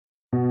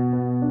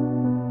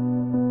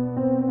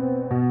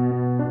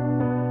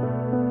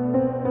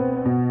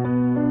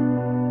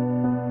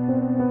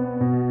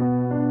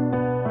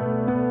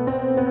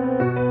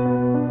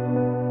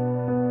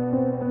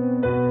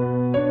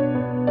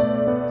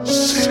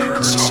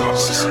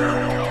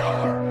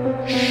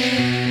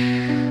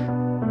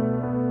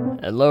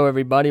Hello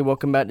everybody,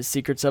 welcome back to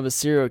Secrets of a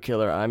Serial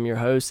Killer. I'm your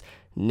host,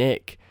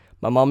 Nick.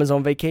 My mom is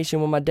on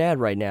vacation with my dad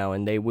right now,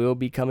 and they will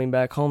be coming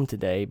back home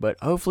today, but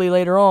hopefully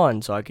later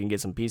on so I can get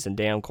some peace and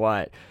damn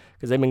quiet,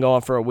 because they've been gone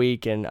for a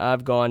week, and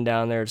I've gone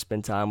down there to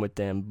spend time with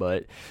them,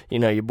 but, you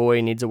know, your boy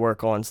needs to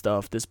work on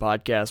stuff. This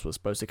podcast was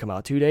supposed to come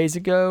out 2 days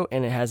ago,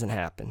 and it hasn't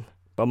happened.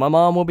 But my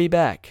mom will be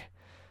back.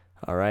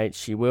 Alright,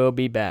 she will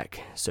be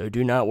back, so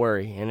do not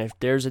worry. And if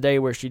there's a day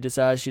where she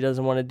decides she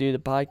doesn't want to do the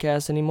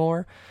podcast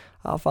anymore,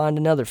 I'll find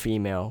another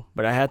female.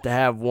 But I have to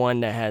have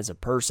one that has a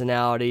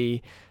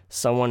personality,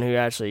 someone who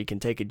actually can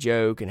take a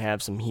joke and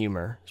have some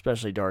humor,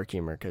 especially dark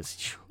humor,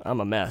 because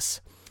I'm a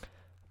mess.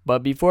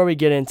 But before we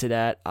get into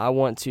that, I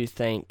want to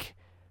thank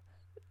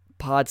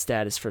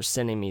Podstatus for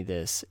sending me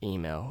this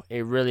email.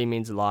 It really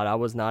means a lot. I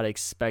was not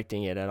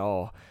expecting it at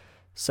all.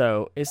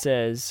 So it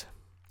says,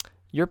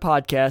 your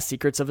podcast,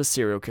 Secrets of a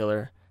Serial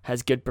Killer,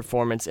 has good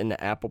performance in the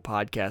Apple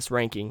Podcast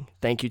ranking.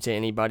 Thank you to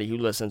anybody who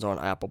listens on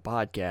Apple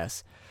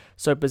Podcasts.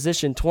 So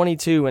position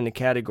 22 in the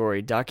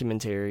category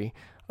Documentary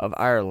of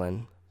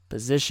Ireland.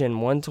 Position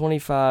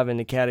 125 in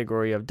the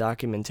category of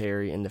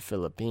Documentary in the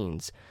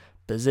Philippines.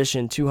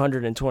 Position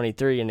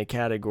 223 in the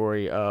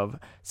category of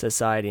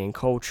Society and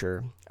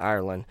Culture,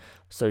 Ireland.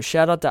 So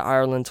shout out to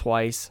Ireland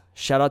twice.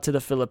 Shout out to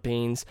the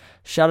Philippines.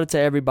 Shout out to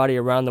everybody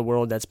around the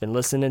world that's been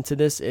listening to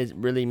this. It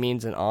really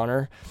means an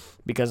honor,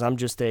 because I'm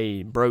just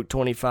a broke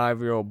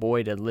 25-year-old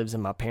boy that lives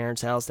in my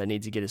parents' house that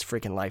needs to get his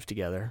freaking life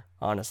together,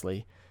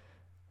 honestly.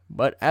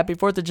 But happy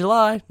 4th of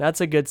July.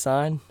 That's a good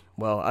sign.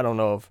 Well, I don't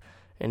know if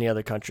any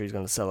other country is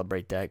going to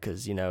celebrate that,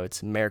 because, you know,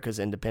 it's America's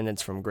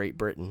independence from Great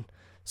Britain.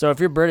 So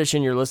if you're British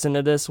and you're listening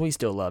to this, we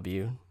still love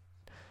you.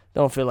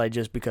 Don't feel like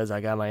just because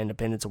I got my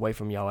independence away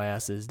from y'all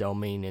asses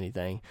don't mean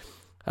anything.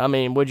 I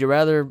mean, would you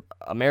rather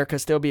America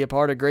still be a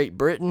part of Great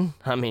Britain?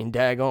 I mean,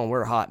 daggone,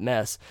 we're a hot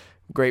mess.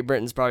 Great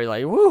Britain's probably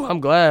like, woo,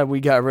 I'm glad we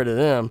got rid of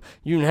them.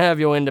 You can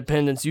have your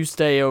independence. You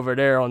stay over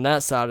there on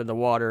that side of the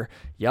water.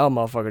 Y'all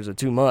motherfuckers are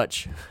too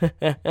much.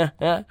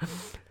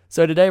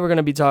 So today we're going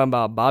to be talking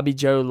about Bobby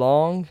Joe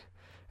Long.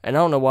 And I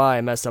don't know why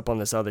I messed up on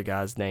this other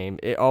guy's name.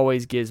 It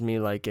always gives me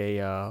like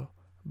a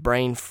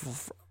brain...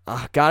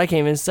 God, I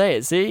can't even say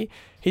it. See?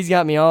 He's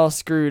got me all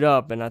screwed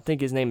up, and I think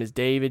his name is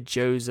David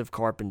Joseph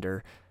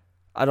Carpenter.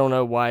 I don't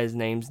know why his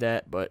name's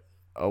that, but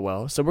oh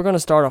well. So we're going to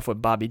start off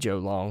with Bobby Joe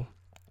Long.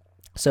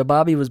 So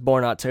Bobby was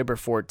born October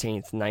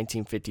 14th,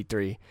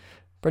 1953.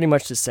 Pretty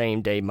much the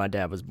same day my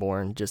dad was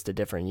born, just a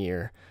different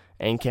year.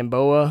 In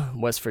Camboa,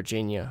 West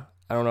Virginia.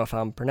 I don't know if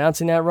I'm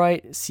pronouncing that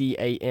right.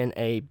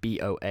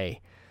 Canaboa.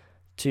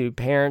 To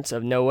parents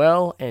of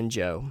Noel and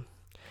Joe.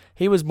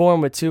 He was born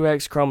with 2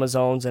 X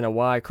chromosomes and a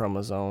Y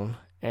chromosome,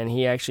 and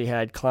he actually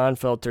had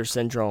Klinefelter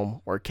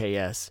syndrome, or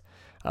KS.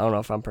 I don't know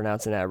if I'm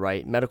pronouncing that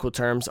right. Medical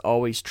terms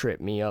always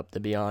trip me up, to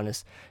be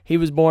honest. He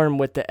was born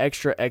with the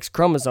extra X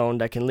chromosome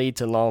that can lead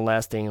to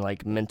long-lasting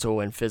like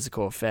mental and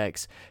physical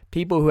effects.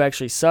 People who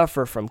actually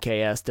suffer from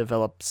KS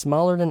develop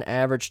smaller than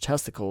average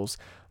testicles,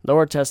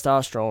 lower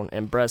testosterone,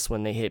 and breasts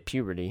when they hit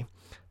puberty.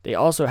 They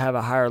also have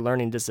a higher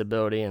learning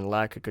disability and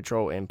lack of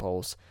control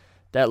impulse.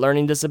 That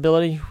learning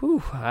disability,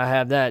 whew, I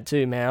have that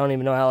too, man. I don't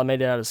even know how I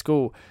made it out of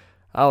school.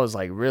 I was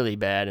like really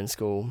bad in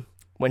school.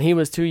 When he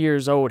was 2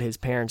 years old, his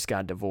parents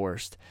got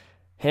divorced.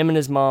 Him and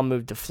his mom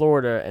moved to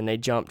Florida, and they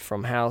jumped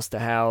from house to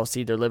house,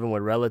 either living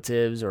with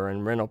relatives or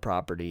in rental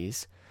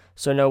properties.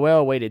 So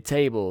Noelle waited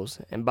tables,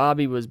 and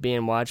Bobby was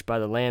being watched by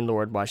the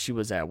landlord while she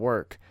was at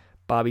work.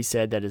 Bobby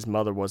said that his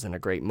mother wasn't a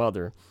great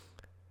mother.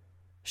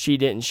 She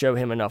didn't show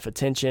him enough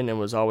attention and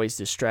was always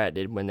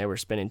distracted when they were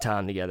spending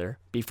time together.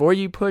 Before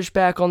you push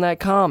back on that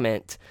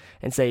comment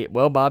and say,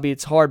 well, Bobby,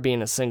 it's hard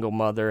being a single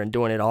mother and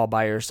doing it all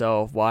by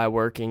yourself while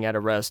working at a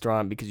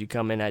restaurant because you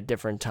come in at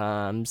different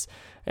times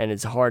and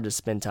it's hard to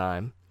spend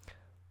time.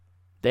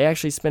 They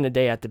actually spent a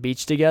day at the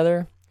beach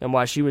together, and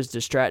while she was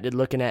distracted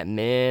looking at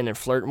men and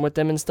flirting with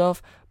them and stuff,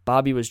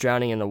 Bobby was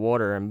drowning in the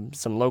water and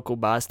some local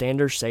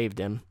bystanders saved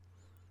him.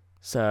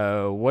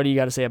 So what do you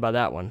got to say about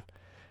that one?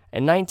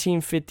 In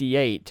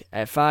 1958,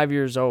 at 5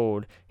 years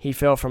old, he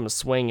fell from a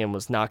swing and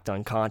was knocked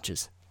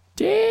unconscious.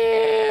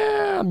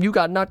 Damn, you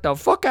got knocked the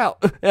fuck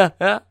out.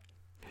 A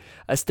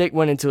stick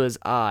went into his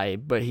eye,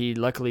 but he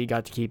luckily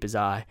got to keep his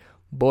eye.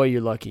 Boy,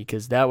 you're lucky,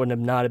 because that would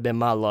not have been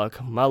my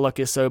luck. My luck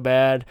is so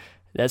bad,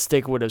 that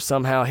stick would have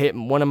somehow hit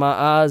one of my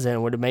eyes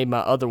and would have made my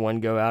other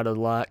one go out of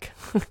luck.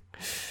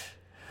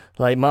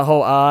 Like, my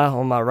whole eye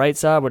on my right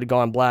side would have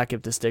gone black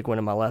if the stick went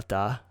in my left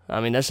eye.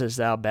 I mean, that's just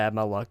how bad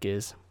my luck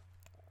is.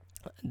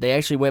 They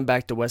actually went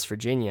back to West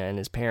Virginia, and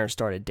his parents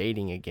started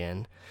dating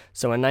again.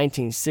 So in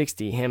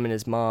 1960, him and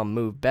his mom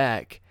moved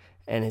back,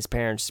 and his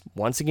parents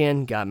once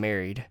again got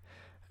married.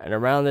 And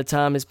around the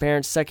time his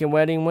parents' second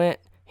wedding went,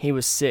 he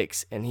was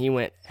 6, and he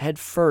went head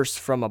first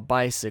from a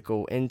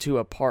bicycle into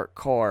a parked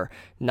car,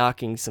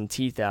 knocking some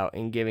teeth out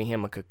and giving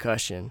him a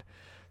concussion.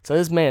 So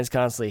this man's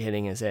constantly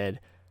hitting his head.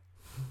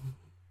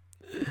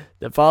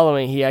 The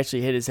following, he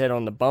actually hit his head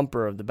on the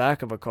bumper of the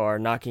back of a car,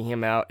 knocking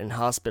him out and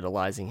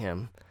hospitalizing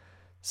him.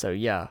 So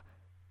yeah,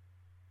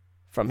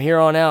 From here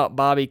on out,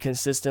 Bobby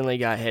consistently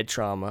got head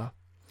trauma.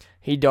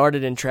 He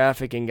darted in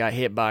traffic and got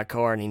hit by a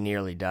car and he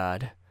nearly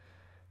died.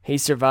 He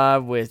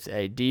survived with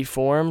a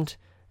deformed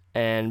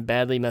and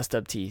badly messed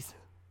up teeth.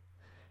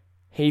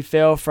 He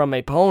fell from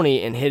a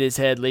pony and hit his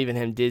head, leaving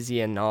him dizzy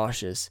and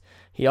nauseous.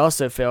 He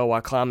also fell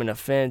while climbing a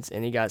fence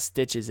and he got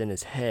stitches in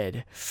his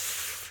head.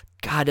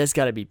 God, that's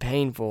got to be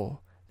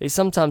painful. They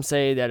sometimes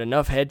say that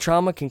enough head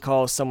trauma can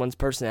cause someone's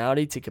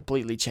personality to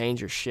completely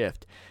change or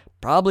shift.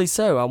 Probably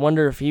so. I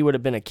wonder if he would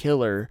have been a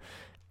killer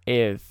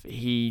if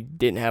he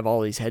didn't have all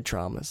these head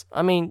traumas.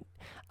 I mean,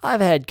 I've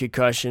had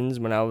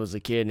concussions when I was a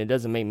kid, and it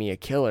doesn't make me a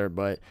killer,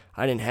 but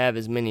I didn't have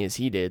as many as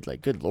he did.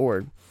 Like, good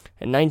Lord.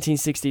 In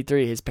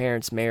 1963, his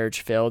parents' marriage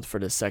failed for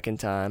the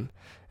second time,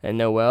 and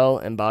Noel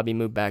and Bobby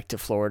moved back to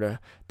Florida.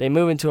 They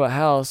moved into a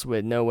house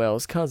with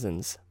Noel's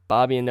cousins.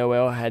 Bobby and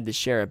Noel had to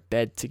share a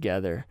bed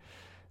together.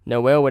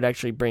 Noel would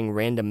actually bring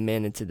random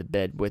men into the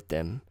bed with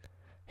them.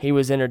 He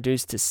was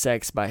introduced to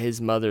sex by his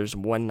mother's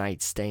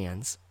one-night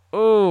stands.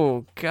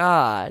 Oh,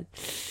 God.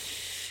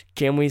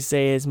 Can we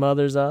say his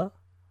mother's up?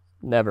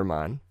 Never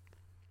mind.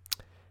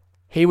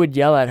 He would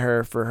yell at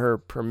her for her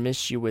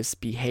promiscuous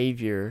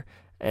behavior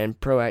and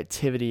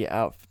provocative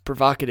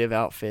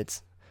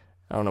outfits.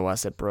 I don't know why I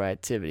said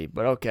proactivity,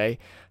 but okay.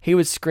 He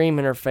would scream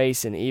in her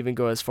face and even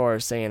go as far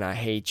as saying, "I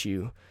hate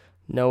you."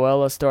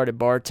 Noella started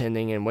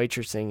bartending and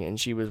waitressing, and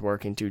she was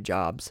working 2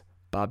 jobs.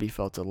 Bobby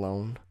felt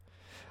alone.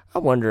 I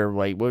wonder,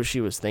 what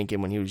she was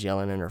thinking when he was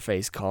yelling in her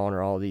face, calling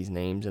her all these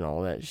names and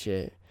all that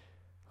shit.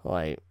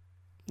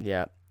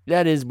 Yeah,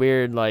 that is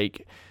weird.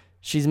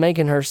 She's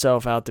making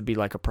herself out to be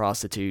like a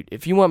prostitute.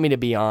 If you want me to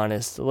be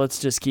honest, let's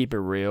just keep it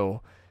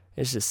real.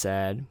 It's just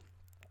sad.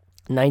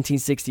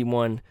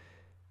 1961,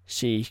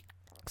 she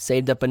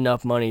saved up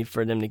enough money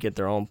for them to get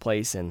their own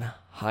place in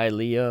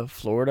Hialeah,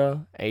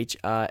 Florida.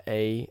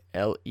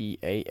 Hialeah,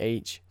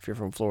 if you're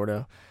from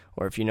Florida,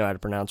 or if you know how to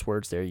pronounce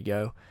words, there you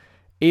go.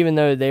 Even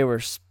though there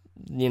was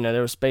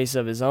space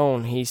of his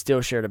own, he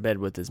still shared a bed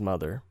with his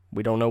mother.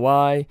 We don't know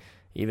why.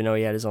 Even though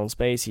he had his own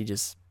space, he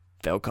just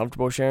felt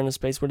comfortable sharing a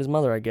space with his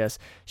mother, I guess.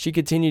 She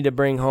continued to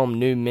bring home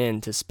new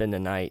men to spend the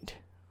night.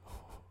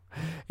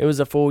 It was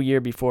a full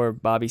year before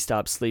Bobby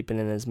stopped sleeping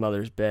in his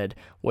mother's bed.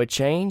 What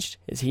changed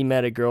is he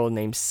met a girl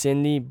named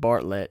Cindy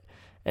Bartlett,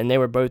 and they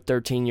were both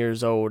 13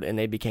 years old, and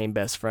they became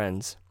best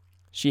friends.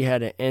 She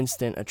had an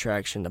instant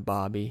attraction to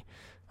Bobby.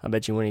 I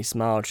bet you when he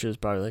smiled, she was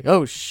probably like,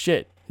 "Oh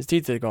shit, his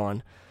teeth are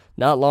gone."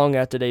 Not long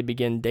after they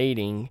began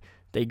dating,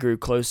 they grew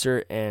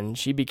closer, and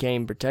she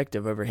became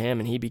protective over him,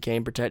 and he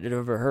became protective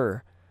over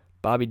her.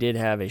 Bobby did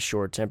have a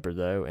short temper,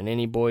 though, and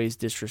any boys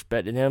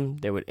disrespected him,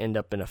 they would end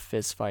up in a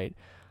fist fight.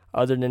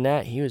 Other than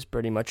that, he was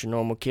pretty much a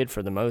normal kid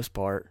for the most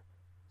part,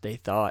 they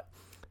thought.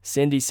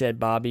 Cindy said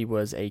Bobby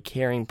was a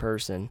caring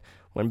person.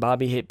 When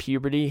Bobby hit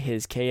puberty,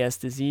 his KS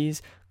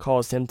disease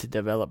caused him to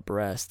develop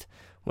breast.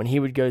 When he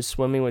would go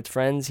swimming with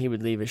friends, he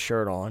would leave his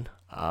shirt on.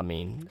 I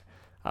mean,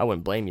 I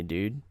wouldn't blame you,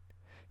 dude.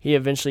 He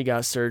eventually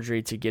got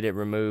surgery to get it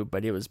removed,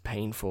 but it was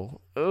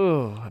painful.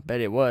 Ugh, I bet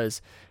it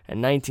was.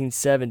 In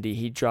 1970,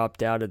 he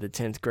dropped out of the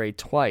 10th grade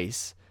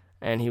twice,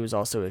 and he was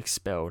also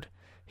expelled.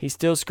 He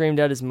still screamed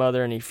at his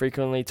mother, and he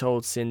frequently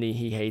told Cindy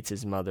he hates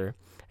his mother.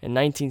 In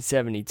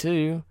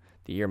 1972,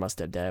 the year my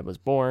stepdad was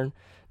born,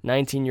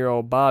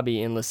 19-year-old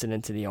Bobby enlisted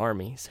into the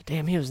Army. So,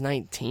 damn, he was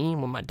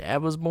 19 when my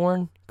dad was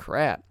born?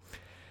 Crap.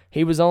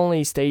 He was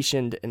only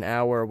stationed an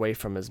hour away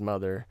from his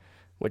mother,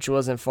 which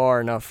wasn't far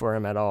enough for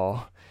him at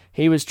all.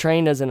 He was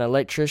trained as an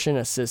electrician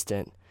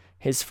assistant.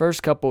 His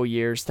first couple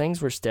years,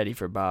 things were steady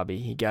for Bobby.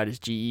 He got his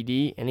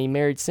GED, and he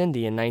married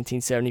Cindy in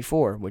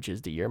 1974, which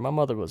is the year my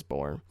mother was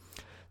born.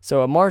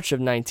 So in March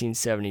of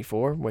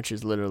 1974, which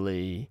is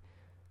literally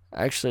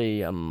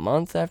actually a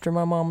month after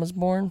my mom was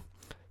born,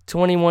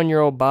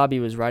 21-year-old Bobby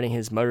was riding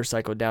his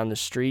motorcycle down the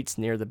streets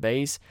near the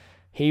base.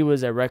 He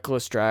was a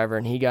reckless driver,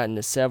 and he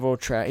got several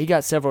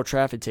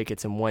traffic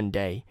tickets in one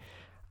day.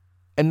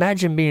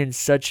 Imagine being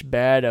such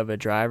bad of a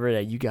driver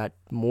that you got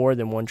more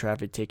than one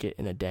traffic ticket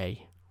in a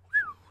day.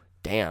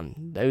 Damn,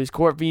 those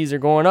court fees are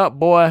going up,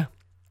 boy.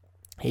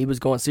 He was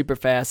going super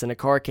fast, and a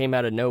car came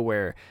out of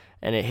nowhere,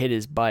 and it hit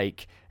his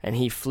bike, and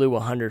he flew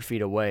 100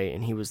 feet away,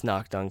 and he was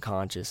knocked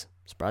unconscious.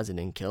 Surprised it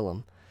didn't kill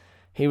him.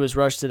 He was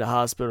rushed to the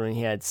hospital, and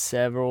he had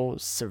several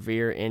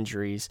severe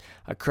injuries,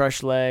 a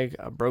crushed leg,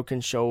 a broken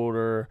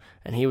shoulder,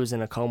 and he was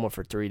in a coma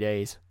for 3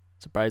 days.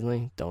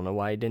 Surprisingly, don't know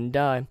why he didn't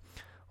die,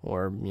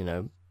 or,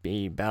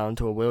 be bound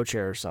to a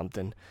wheelchair or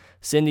something.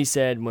 Cindy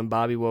said when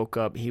Bobby woke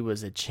up, he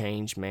was a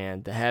changed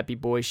man. The happy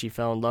boy she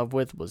fell in love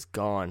with was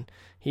gone.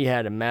 He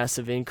had a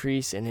massive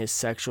increase in his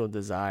sexual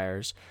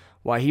desires.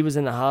 While he was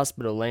in the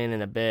hospital laying in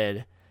the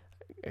bed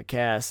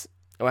cast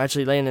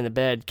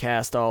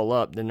all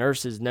up, the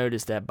nurses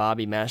noticed that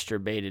Bobby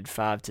masturbated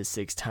 5 to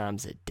 6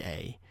 times a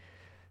day.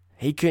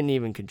 He couldn't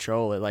even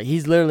control it.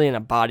 He's literally in a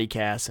body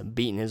cast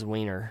beating his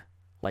wiener.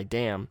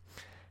 Damn.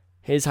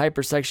 His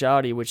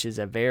hypersexuality, which is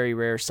a very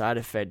rare side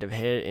effect of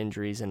head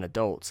injuries in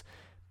adults.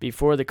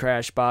 Before the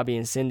crash, Bobby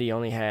and Cindy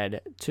only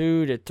had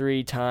 2 to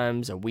 3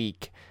 times a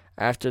week.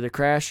 After the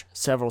crash,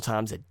 several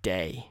times a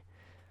day.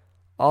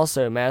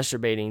 also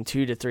masturbating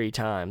 2 to 3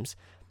 times.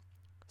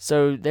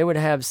 So they would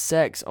have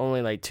sex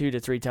only like 2 to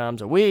 3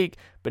 times a week,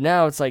 but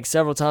now it's like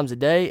several times a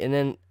day, and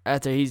then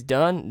after he's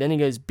done, then he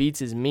goes beats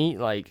his meat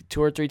like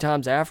 2 or 3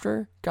 times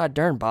after? God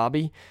darn,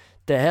 Bobby.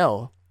 The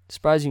hell?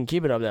 Surprised you can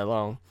keep it up that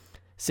long.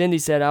 Cindy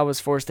said I was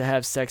forced to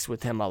have sex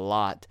with him a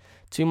lot.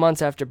 2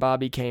 months after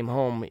Bobby came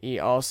home, he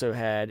also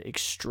had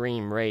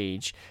extreme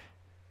rage.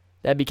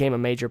 That became a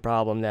major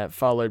problem that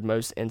followed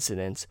most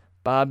incidents.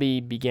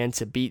 Bobby began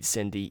to beat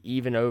Cindy,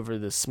 even over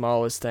the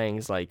smallest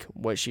things like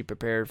what she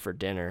prepared for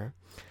dinner.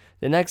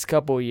 The next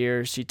couple of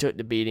years, she took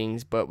the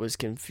beatings, but was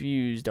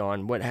confused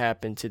on what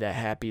happened to that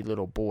happy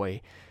little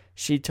boy.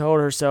 She told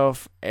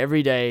herself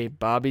every day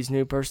Bobby's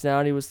new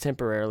personality was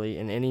temporary,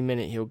 and any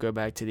minute he'll go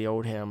back to the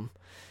old him.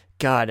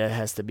 God, that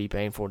has to be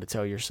painful to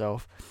tell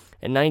yourself.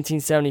 In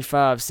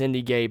 1975,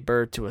 Cindy gave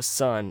birth to a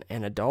son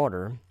and a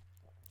daughter.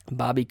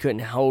 Bobby couldn't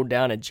hold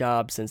down a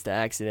job since the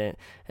accident,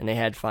 and they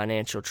had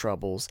financial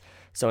troubles.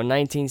 So in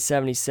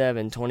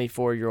 1977,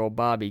 24-year-old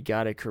Bobby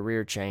got a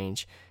career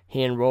change.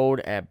 He enrolled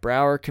at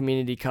Broward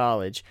Community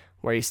College,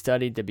 where he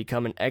studied to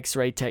become an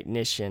X-ray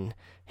technician.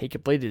 He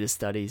completed his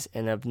studies,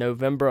 and in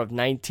November of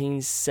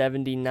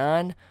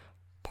 1979,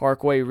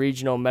 Parkway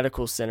Regional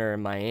Medical Center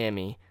in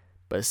Miami.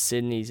 But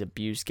Sydney's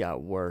abuse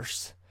got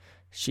worse.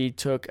 She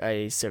took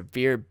a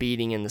severe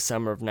beating in the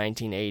summer of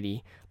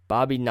 1980.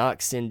 Bobby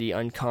knocked Cindy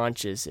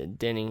unconscious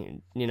and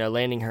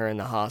landing her in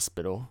the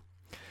hospital.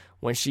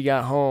 When she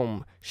got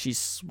home, she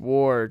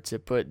swore to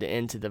put the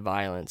end to the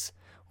violence.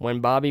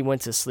 When Bobby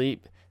went to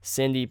sleep,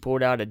 Cindy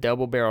pulled out a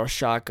double-barrel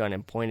shotgun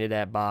and pointed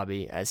at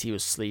Bobby as he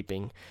was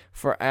sleeping.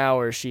 For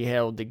hours, she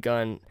held the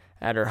gun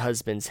at her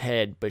husband's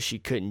head, but she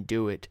couldn't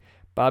do it.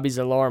 Bobby's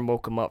alarm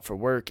woke him up for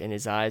work, and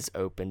his eyes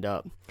opened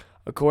up.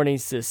 According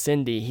to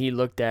Cindy, he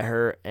looked at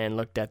her and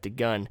looked at the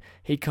gun.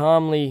 He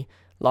calmly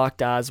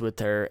locked eyes with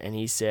her, and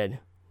he said,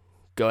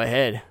 "Go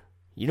ahead.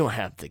 You don't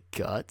have the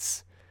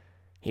guts."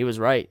 He was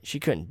right. She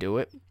couldn't do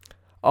it.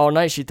 All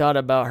night she thought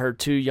about her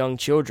 2 young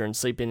children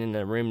sleeping in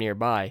the room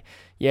nearby.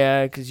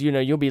 Yeah, because,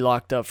 you'll be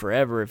locked up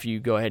forever if you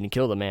go ahead and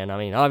kill the man. I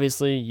mean,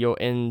 obviously, you'll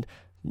end,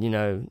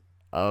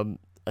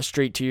 a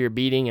streak to your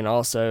beating, and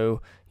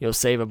also you'll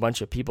save a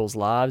bunch of people's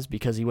lives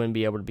because he wouldn't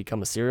be able to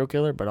become a serial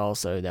killer, but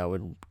also that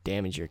would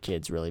damage your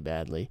kids really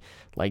badly,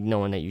 like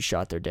knowing that you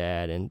shot their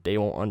dad, and they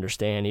won't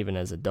understand even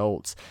as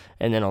adults.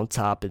 And then on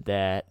top of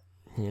that,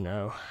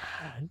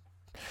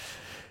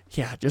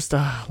 just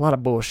a lot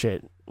of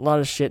bullshit, a lot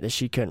of shit that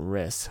she couldn't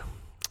risk.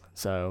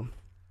 So,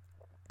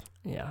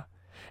 yeah.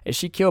 If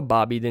she killed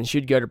Bobby, then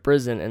she'd go to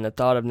prison, and the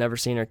thought of never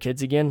seeing her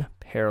kids again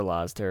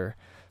paralyzed her.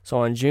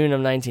 So in June of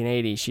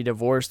 1980, she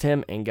divorced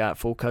him and got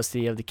full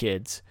custody of the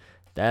kids.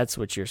 That's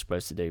what you're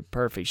supposed to do.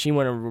 Perfect. She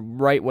went a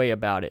right way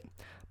about it.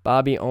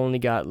 Bobby only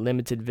got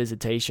limited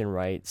visitation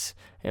rights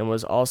and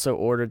was also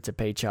ordered to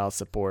pay child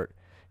support.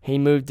 He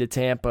moved to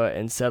Tampa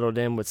and settled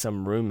in with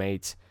some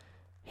roommates.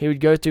 He would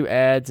go through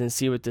ads and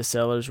see what the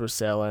sellers were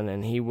selling,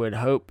 and he would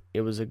hope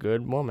it was a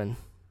good woman.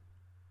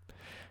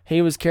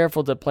 He was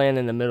careful to plan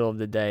in the middle of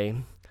the day.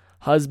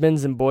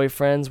 Husbands and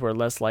boyfriends were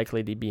less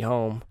likely to be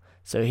home,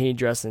 so he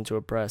dressed into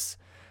a press.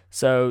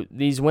 So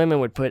these women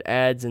would put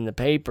ads in the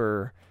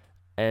paper,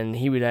 and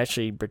he would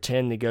actually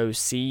pretend to go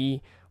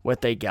see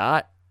what they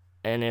got.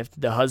 And if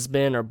the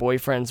husband or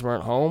boyfriends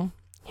weren't home,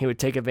 he would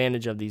take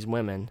advantage of these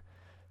women.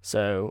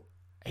 So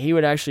he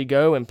would actually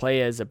go and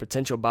play as a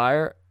potential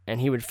buyer,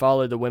 and he would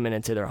follow the women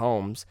into their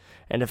homes.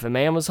 And if a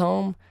man was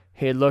home,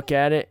 he'd look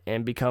at it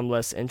and become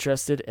less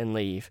interested and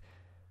leave.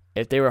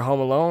 If they were home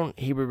alone,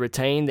 he would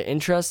retain the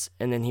interest,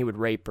 and then he would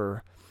rape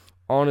her.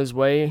 On his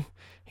way,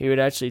 he would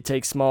actually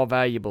take small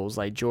valuables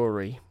like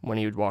jewelry when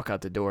he would walk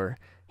out the door.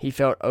 He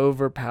felt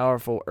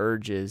overpowerful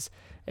urges.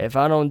 If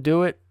I don't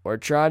do it or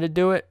try to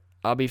do it,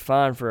 I'll be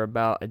fine for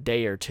about a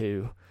day or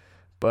 2.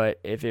 But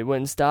if it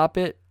wouldn't stop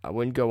it, I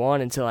wouldn't go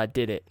on until I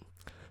did it.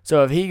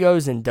 So if he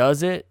goes and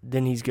does it,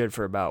 then he's good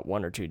for about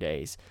 1 or 2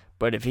 days.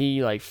 But if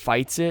he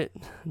fights it,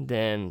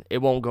 then it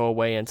won't go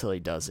away until he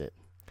does it.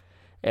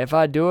 If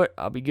I do it,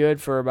 I'll be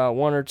good for about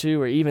 1 or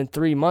 2 or even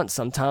 3 months,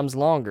 sometimes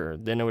longer.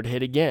 Then it would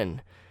hit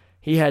again.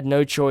 He had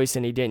no choice,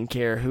 and he didn't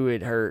care who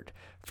it hurt.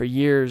 For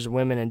years,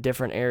 women in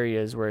different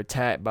areas were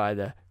attacked by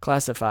the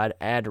classified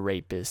ad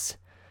rapists.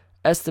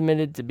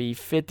 Estimated to be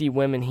 50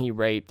 women he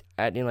raped,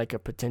 acting like a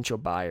potential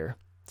buyer.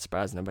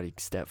 Surprised nobody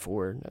stepped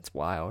forward. That's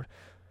wild.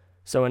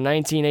 So in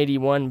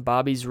 1981,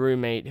 Bobby's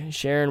roommate,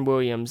 Sharon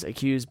Williams,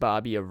 accused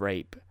Bobby of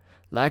rape.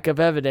 Lack of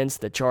evidence,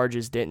 the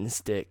charges didn't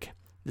stick.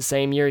 The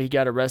same year, he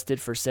got arrested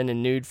for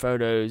sending nude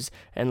photos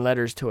and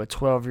letters to a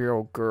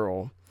 12-year-old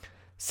girl.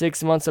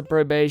 6 months of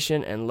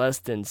probation and less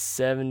than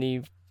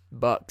 $70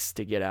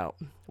 to get out.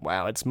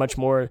 Wow, it's much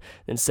more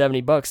than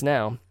 $70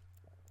 now.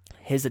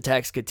 His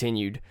attacks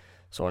continued.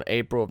 So in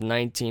April of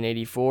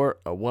 1984,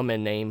 a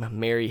woman named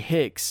Mary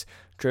Hicks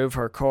drove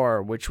her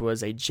car, which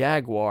was a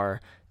Jaguar,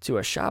 to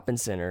a shopping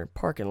center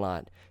parking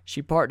lot.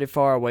 She parked it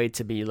far away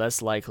to be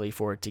less likely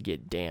for it to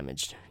get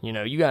damaged.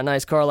 You got a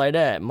nice car like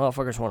that,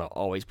 motherfuckers want to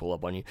always pull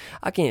up on you.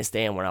 I can't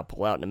stand when I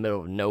pull out in the middle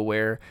of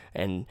nowhere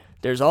and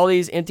There's all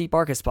these empty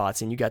parking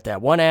spots, and you got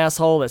that one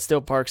asshole that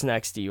still parks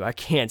next to you. I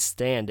can't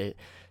stand it."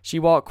 She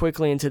walked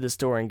quickly into the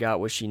store and got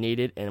what she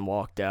needed and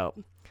walked out.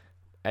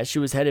 As she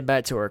was headed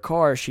back to her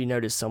car, she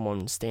noticed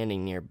someone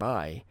standing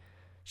nearby.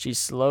 She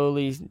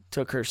slowly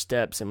took her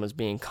steps and was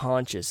being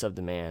conscious of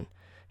the man.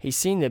 He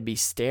seemed to be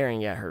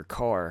staring at her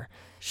car.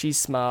 She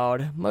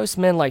smiled. Most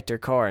men liked her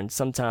car and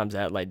sometimes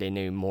act like they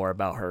knew more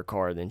about her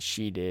car than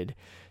she did.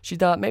 She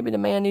thought maybe the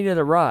man needed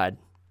a ride.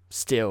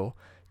 Still,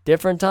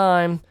 different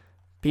time.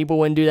 People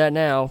wouldn't do that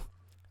now.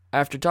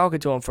 After talking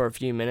to him for a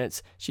few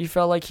minutes, she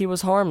felt like he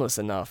was harmless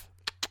enough.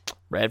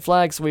 "Red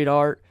flag,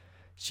 sweetheart."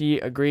 She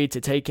agreed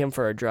to take him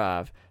for a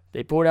drive.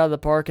 They pulled out of the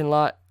parking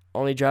lot,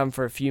 only driving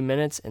for a few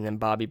minutes, and then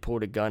Bobby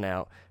pulled a gun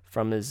out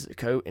from his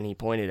coat and he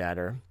pointed at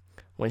her.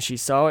 When she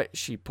saw it,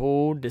 she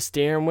pulled the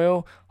steering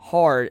wheel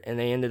hard and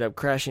they ended up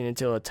crashing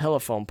into a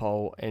telephone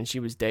pole, and she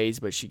was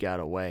dazed, but she got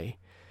away.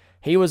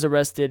 He was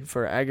arrested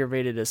for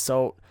aggravated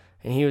assault,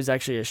 and he was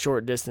actually a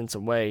short distance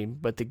away,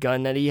 but the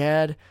gun that he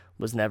had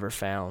was never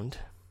found.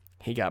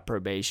 He got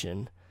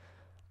probation.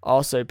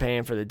 Also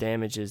paying for the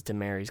damages to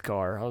Mary's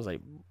car. I was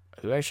like,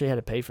 who actually had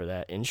to pay for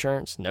that?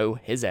 Insurance? No,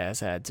 his ass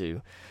had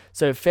to.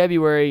 So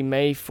Friday,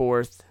 May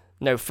 4th,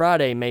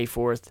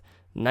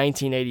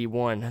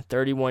 1981,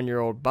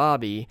 31-year-old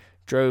Bobby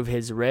drove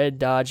his red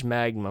Dodge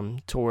Magnum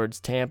towards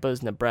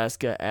Tampa's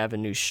Nebraska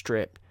Avenue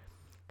Strip.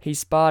 He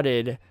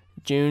spotted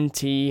June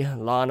T.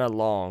 Lana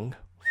Long.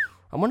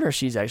 I wonder if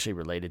she's actually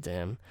related to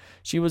him.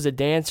 She was a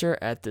dancer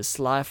at the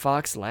Sly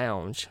Fox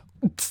Lounge.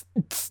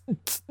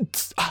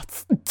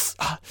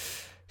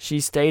 She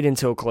stayed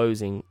until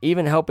closing,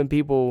 even helping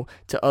people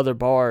to other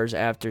bars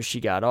after she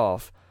got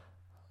off.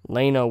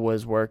 Lena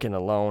was working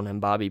alone, and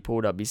Bobby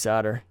pulled up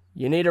beside her.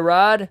 "You need a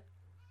ride?"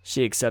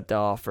 She accepted the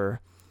offer.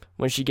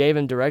 When she gave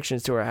him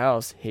directions to her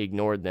house, he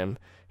ignored them.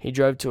 He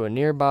drove to a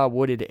nearby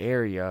wooded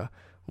area.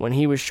 When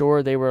he was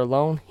sure they were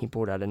alone, he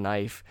pulled out a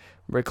knife,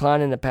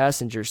 reclining the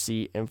passenger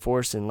seat and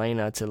forcing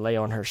Lena to lay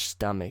on her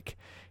stomach.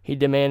 He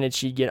demanded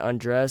she get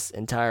undressed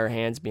and tie her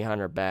hands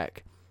behind her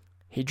back.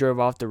 He drove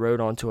off the road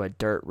onto a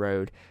dirt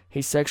road.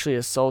 He sexually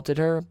assaulted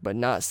her, but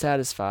not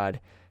satisfied,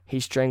 he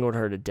strangled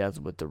her to death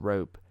with the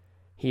rope.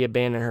 He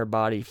abandoned her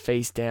body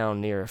face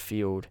down near a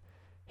field.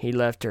 He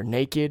left her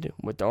naked,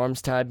 with the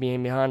arms tied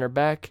behind her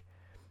back.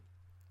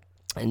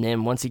 And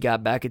then once he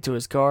got back into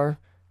his car,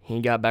 he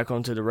got back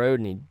onto the road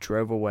and he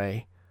drove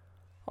away.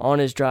 On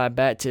his drive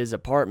back to his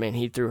apartment,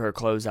 he threw her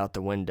clothes out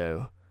the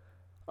window.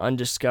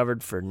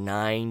 Undiscovered for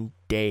 9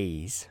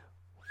 days.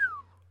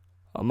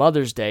 On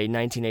Mother's Day,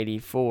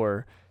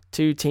 1984,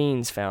 2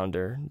 teens found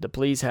her. The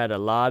police had a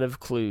lot of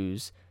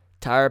clues.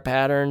 Tire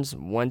patterns,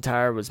 one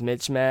tire was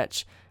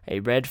mismatched, a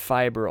red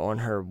fiber on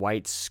her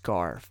white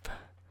scarf.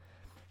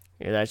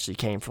 It actually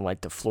came from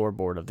like the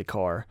floorboard of the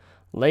car.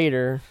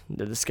 Later,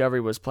 the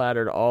discovery was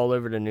plastered all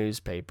over the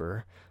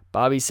newspaper.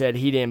 Bobby said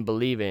he didn't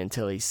believe it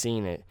until he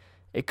seen it.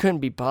 It couldn't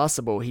be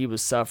possible he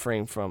was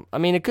suffering from...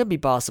 it could be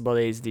possible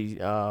that he's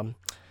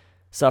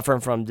suffering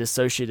from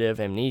dissociative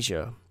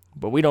amnesia,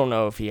 but we don't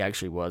know if he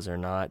actually was or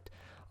not.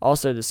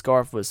 Also, the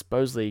scarf was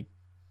supposedly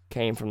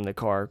came from the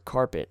car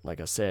carpet, like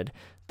I said.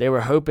 They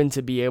were hoping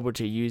to be able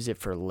to use it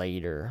for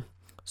later.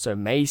 So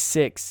May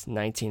 6,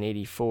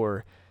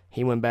 1984,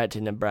 he went back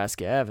to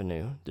Nebraska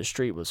Avenue. The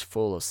street was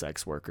full of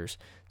sex workers.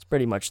 It's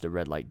pretty much the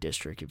red light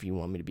district, if you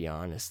want me to be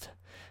honest.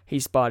 He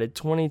spotted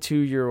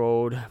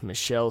 22-year-old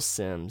Michelle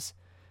Sims.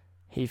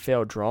 He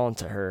felt drawn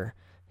to her.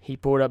 He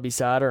pulled up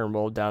beside her and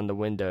rolled down the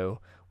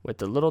window.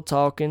 With a little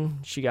talking,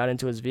 she got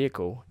into his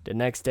vehicle. The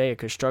next day, a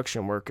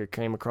construction worker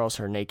came across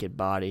her naked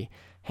body,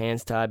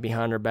 hands tied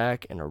behind her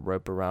back and a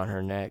rope around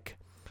her neck.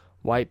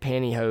 White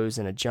pantyhose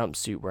and a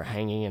jumpsuit were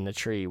hanging in the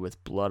tree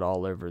with blood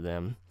all over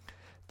them.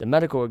 The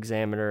medical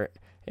examiner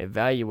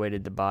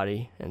evaluated the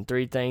body, and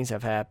 3 things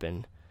have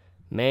happened: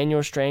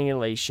 manual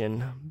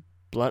strangulation,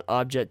 blunt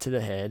object to the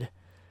head,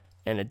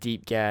 and a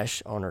deep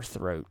gash on her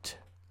throat.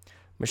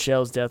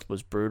 Michelle's death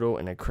was brutal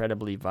and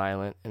incredibly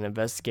violent, and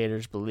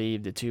investigators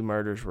believe the 2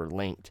 murders were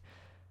linked.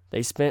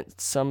 They sent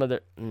some of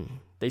the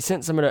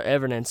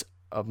evidence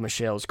of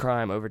Michelle's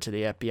crime over to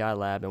the FBI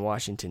lab in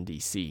Washington,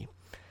 D.C.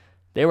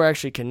 They were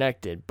actually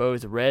connected,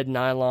 both red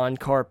nylon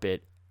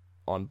carpet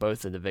on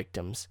both of the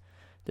victims.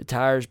 The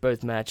tires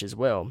both match as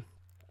well.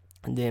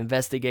 The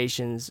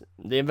investigators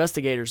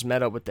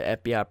met up with the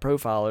FBI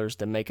profilers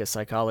to make a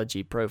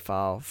psychology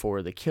profile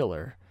for the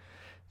killer.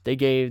 They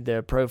gave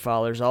the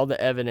profilers all the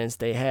evidence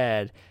they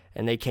had,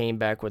 and they came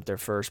back with their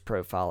first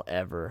profile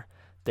ever.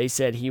 They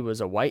said he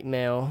was a white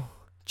male,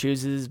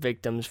 chooses his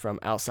victims from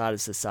outside of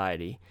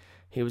society.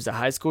 He was a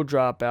high school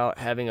dropout,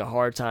 having a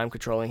hard time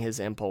controlling his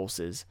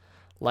impulses.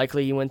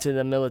 Likely he went to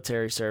the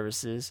military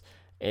services,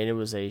 and it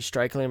was a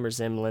striking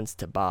resemblance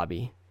to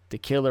Bobby. The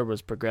killer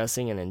was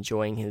progressing and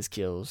enjoying his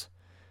kills.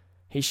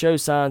 He showed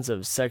signs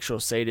of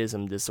sexual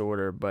sadism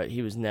disorder, but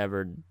he was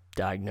never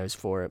diagnosed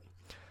for it.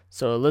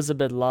 So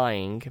Elizabeth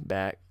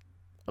Lyingback,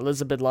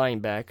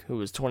 who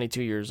was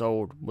 22 years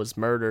old, was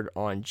murdered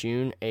on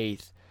June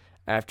 8th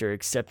after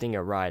accepting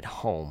a ride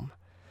home.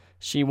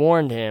 She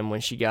warned him when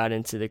she got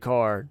into the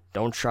car,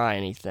 don't try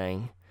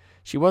anything.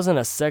 She wasn't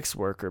a sex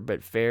worker,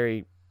 but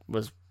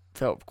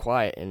felt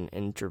quiet and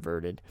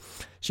introverted.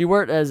 She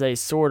worked as a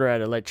sorter at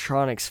an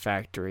electronics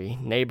factory.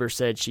 Neighbors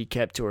said she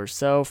kept to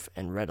herself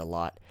and read a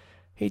lot.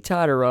 He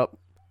tied her up,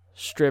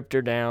 stripped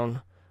her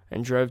down,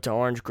 and drove to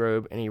Orange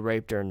Grove, and he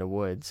raped her in the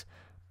woods.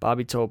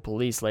 Bobby told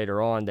police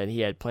later on that he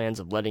had plans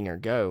of letting her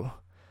go.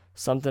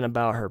 Something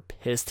about her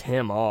pissed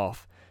him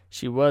off.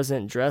 She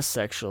wasn't dressed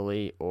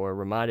sexually or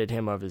reminded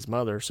him of his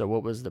mother, so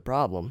what was the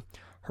problem?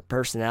 Her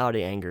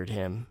personality angered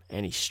him,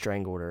 and he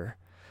strangled her.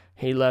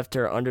 He left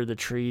her under the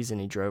trees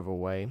and he drove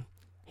away.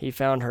 He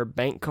found her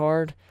bank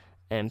card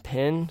and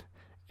PIN,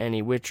 and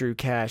he withdrew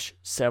cash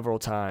several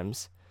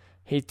times.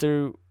 He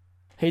threw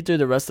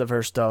the rest of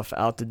her stuff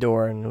out the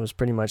door and it was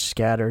pretty much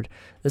scattered.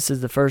 This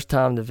is the first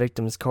time the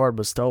victim's card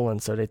was stolen,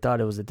 so they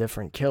thought it was a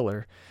different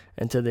killer,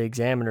 until the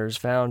examiners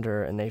found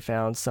her and they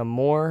found some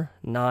more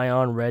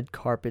nylon red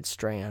carpet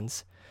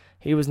strands.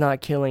 He was not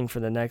killing for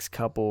the next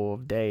couple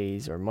of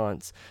days or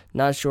months.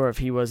 Not sure if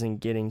he wasn't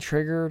getting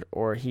triggered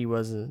or he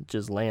wasn't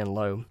just laying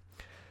low.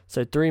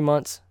 So 3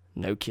 months,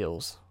 no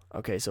kills.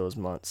 Okay, so it was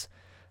months.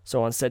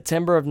 So on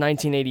September of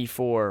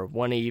 1984,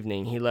 one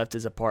evening, he left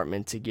his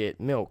apartment to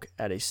get milk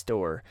at a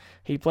store.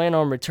 He planned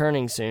on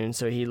returning soon,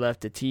 so he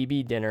left the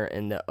TV dinner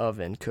in the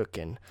oven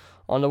cooking.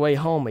 On the way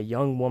home, a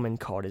young woman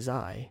caught his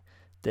eye.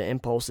 The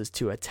impulses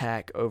to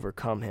attack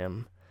overcome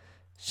him.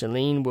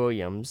 Shailene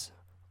Williams,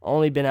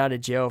 only been out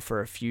of jail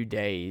for a few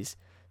days,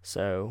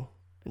 so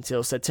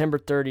until September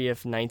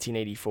 30th,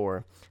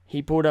 1984,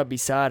 he pulled up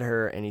beside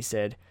her and he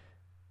said,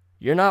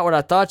 "You're not what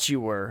I thought you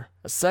were,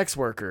 a sex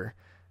worker."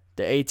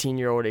 The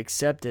 18-year-old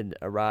accepted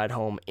a ride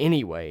home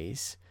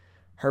anyways.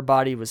 Her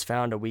body was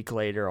found a week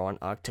later on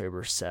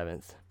October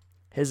 7th.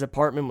 His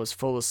apartment was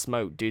full of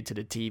smoke due to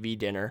the TV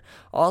dinner.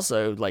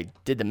 Also,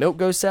 did the milk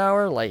go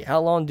sour? How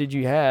long did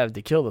you have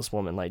to kill this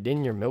woman?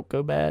 Didn't your milk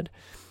go bad?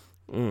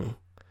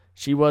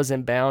 She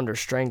wasn't bound or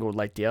strangled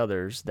like the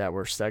others that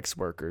were sex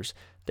workers.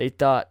 They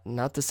thought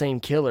not the same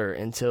killer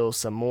until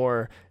some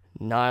more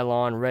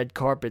nylon red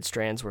carpet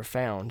strands were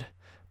found.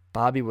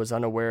 Bobby was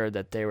unaware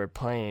that they were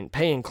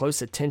paying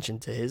close attention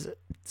to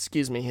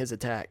his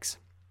attacks.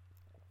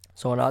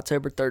 So on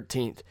October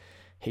 13th,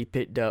 he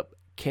picked up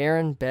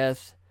Karen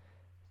Beth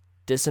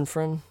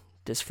Disfriend,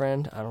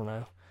 I don't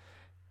know.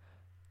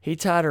 He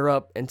tied her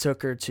up and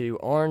took her to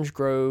Orange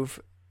Grove,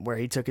 where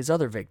he took his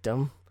other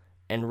victim,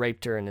 and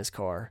raped her in his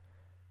car.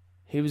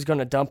 He was going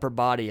to dump her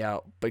body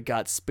out, but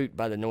got spooked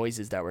by the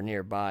noises that were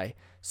nearby,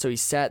 so he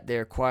sat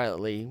there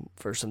quietly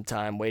for some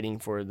time waiting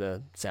for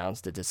the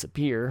sounds to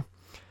disappear.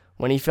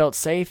 When he felt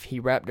safe, he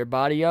wrapped her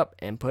body up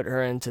and put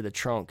her into the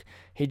trunk.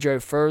 He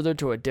drove further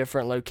to a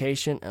different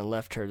location and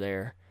left her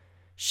there.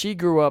 She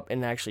grew up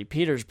in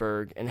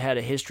Petersburg and had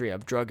a history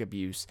of drug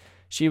abuse.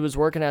 She was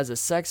working as a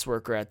sex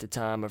worker at the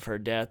time of her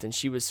death, and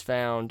she was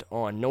found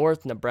on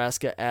North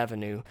Nebraska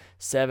Avenue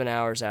 7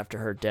 hours after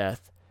her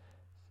death.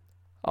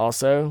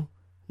 Also,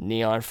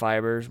 neon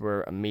fibers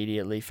were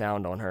immediately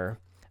found on her.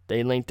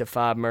 They linked the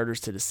 5 murders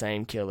to the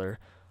same killer.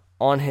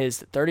 On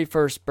his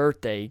 31st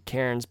birthday,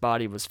 Karen's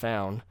body was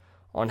found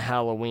on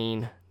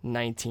Halloween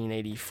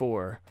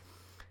 1984.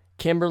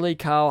 Kimberly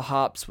Kyle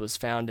Hops was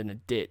found in a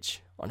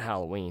ditch on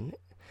Halloween.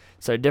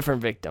 So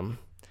different victim.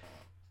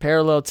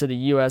 Parallel to the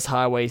U.S.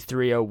 Highway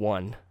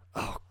 301.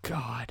 Oh,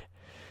 God.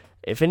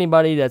 If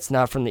anybody that's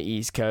not from the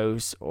East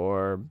Coast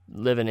or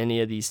live in any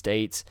of these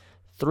states,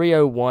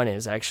 301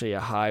 is actually a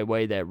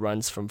highway that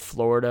runs from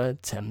Florida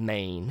to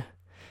Maine.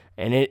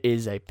 And it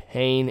is a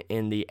pain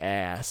in the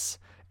ass.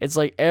 It's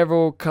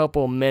every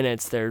couple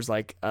minutes there's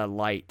a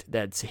light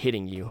that's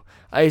hitting you.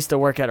 I used to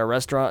work at a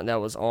restaurant that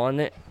was on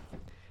it,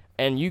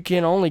 and you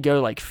can only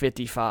go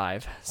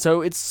 55. So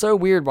it's so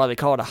weird why they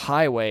call it a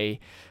highway,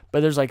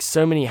 but there's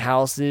so many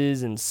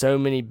houses and so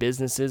many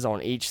businesses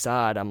on each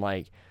side. I'm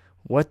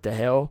what the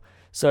hell?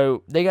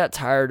 So they got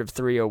tired of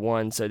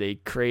 301, so they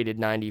created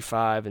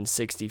 95 and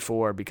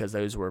 64 because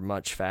those were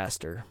much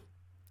faster.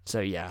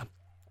 So yeah.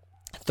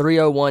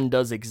 301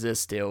 does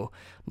exist still.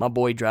 My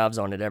boy drives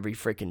on it every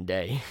freaking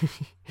day.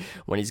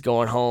 When he's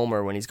going home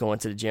or when he's going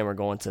to the gym or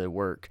going to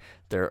work,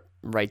 they're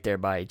right there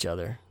by each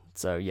other.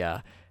 So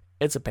yeah,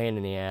 it's a pain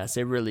in the ass.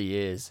 It really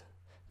is.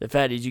 The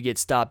fact is you get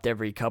stopped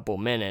every couple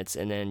minutes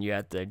and then you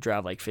have to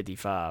drive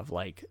 55.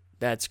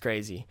 That's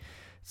crazy.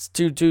 It's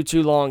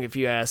too long if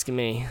you ask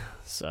me.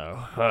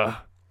 So,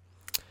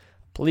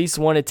 Police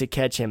wanted to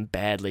catch him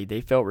badly.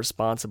 They felt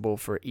responsible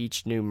for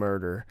each new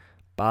murder.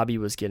 Bobby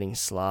was getting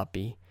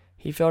sloppy.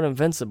 He felt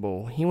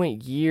invincible. He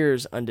went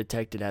years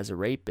undetected as a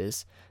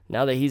rapist.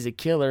 Now that he's a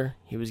killer,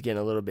 he was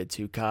getting a little bit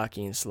too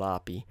cocky and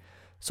sloppy.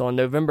 So on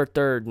November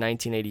 3rd,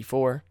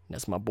 1984,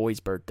 that's my boy's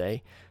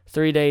birthday,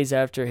 3 days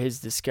after his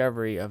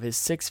discovery of his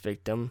 6th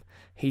victim,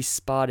 he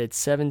spotted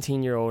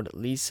 17-year-old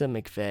Lisa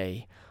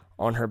McVeigh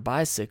on her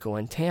bicycle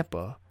in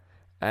Tampa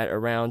at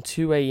around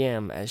 2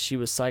 a.m. as she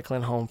was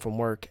cycling home from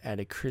work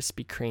at a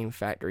Krispy Kreme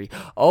factory.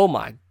 Oh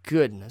my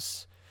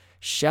goodness.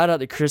 Shout out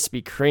to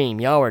Krispy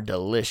Kreme. Y'all are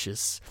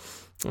delicious.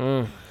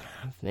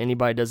 if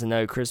anybody doesn't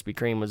know, Krispy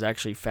Kreme was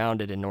actually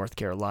founded in North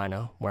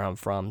Carolina, where I'm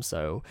from.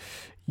 So,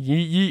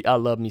 I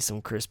love me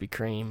some Krispy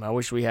Kreme. I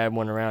wish we had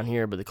one around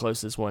here, but the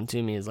closest one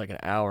to me is like an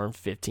hour and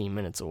 15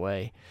 minutes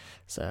away.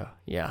 So,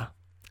 yeah,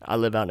 I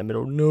live out in the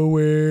middle of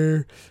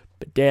nowhere,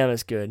 but damn,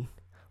 it's good.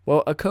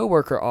 Well, a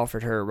coworker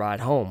offered her a ride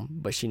home,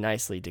 but she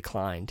nicely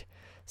declined.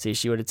 See, if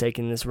she would have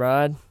taken this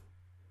ride,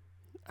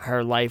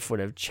 her life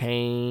wouldn't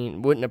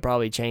have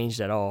probably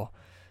changed at all.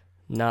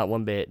 Not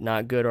one bit,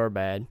 not good or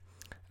bad.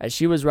 As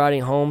she was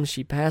riding home,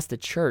 she passed a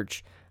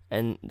church,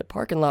 and the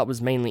parking lot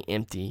was mainly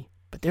empty,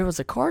 but there was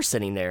a car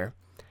sitting there.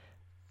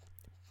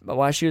 But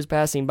while she was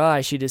passing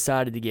by, she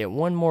decided to get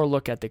one more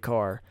look at the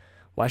car.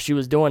 While she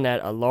was doing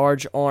that, a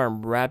large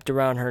arm wrapped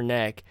around her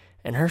neck,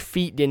 and her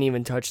feet didn't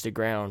even touch the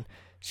ground.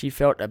 She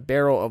felt a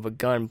barrel of a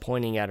gun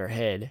pointing at her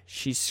head.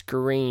 She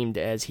screamed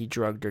as he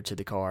dragged her to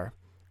the car.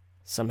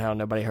 Somehow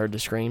nobody heard the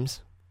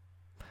screams.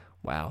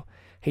 Wow.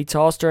 He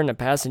tossed her in the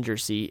passenger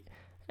seat,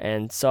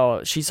 and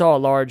she saw a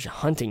large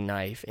hunting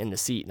knife in the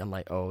seat, and I'm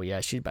like, oh yeah,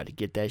 she's about to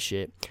get that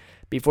shit.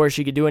 Before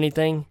she could do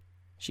anything,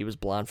 she was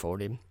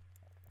blindfolded.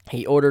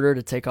 He ordered her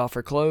to take off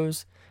her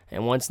clothes,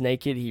 and once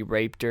naked, he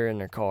raped her in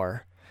her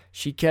car.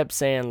 She kept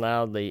saying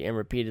loudly and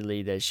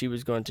repeatedly that she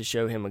was going to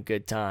show him a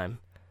good time.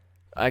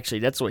 Actually,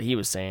 that's what he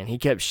was saying. He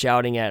kept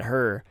shouting at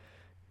her,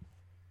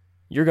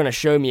 "You're going to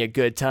show me a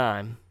good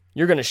time.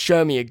 You're going to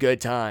show me a good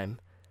time."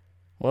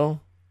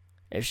 Well,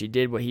 if she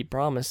did what he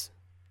promised,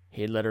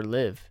 he'd let her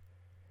live.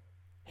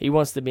 He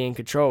wants to be in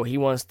control. He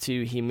wants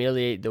to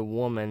humiliate the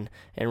woman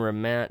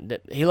and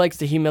he likes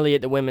to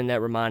humiliate the women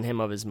that remind him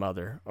of his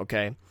mother,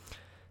 okay?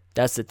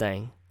 That's the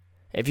thing.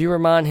 If you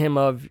remind him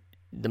of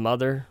the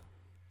mother,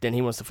 then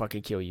he wants to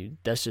fucking kill you.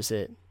 That's just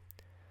it.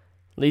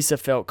 Lisa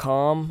felt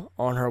calm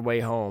on her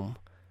way home.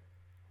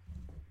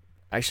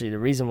 Actually, the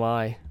reason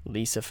why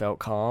Lisa felt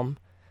calm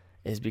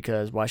is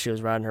because while she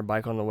was riding her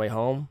bike on the way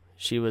home,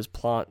 she was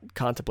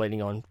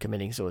contemplating on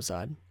committing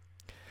suicide.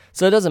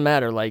 So it doesn't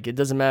matter. It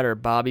doesn't matter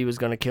if Bobby was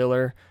going to kill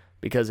her,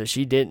 because if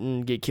she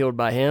didn't get killed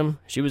by him,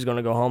 she was going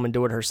to go home and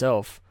do it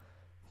herself.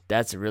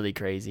 That's really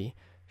crazy.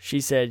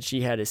 She said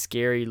she had a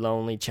scary,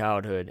 lonely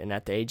childhood, and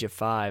at the age of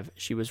 5,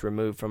 she was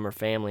removed from her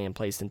family and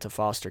placed into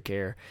foster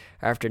care.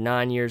 After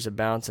 9 years of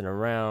bouncing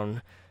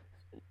around,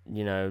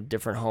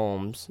 different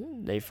homes,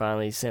 they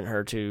finally sent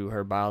her to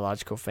her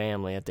biological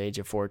family at the age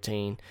of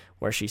 14,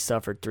 where she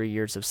suffered 3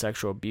 years of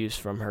sexual abuse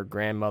from her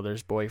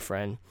grandmother's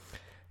boyfriend.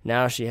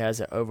 Now she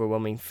has an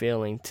overwhelming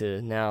feeling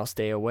to now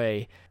stay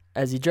away.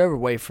 As he drove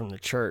away from the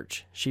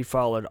church, she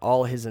followed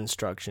all his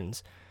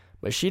instructions,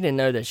 but she didn't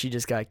know that she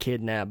just got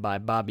kidnapped by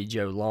Bobby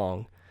Joe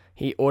Long.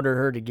 He ordered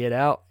her to get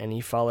out, and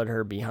he followed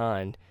her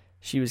behind.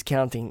 She was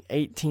counting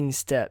 18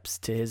 steps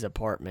to his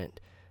apartment,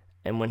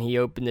 and when he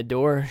opened the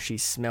door, she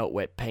smelt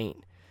wet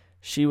paint.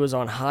 She was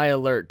on high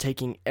alert,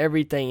 taking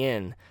everything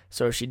in,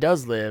 so if she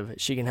does live,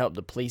 she can help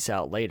the police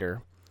out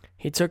later.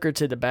 He took her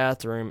to the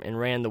bathroom and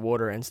ran the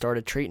water and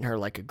started treating her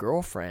like a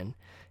girlfriend.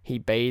 He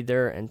bathed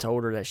her and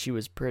told her that she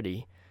was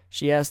pretty.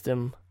 She asked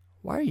him,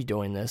 "Why are you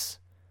doing this?"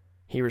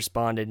 He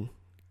responded,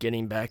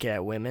 "Getting back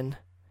at women."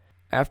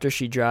 After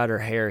she dried her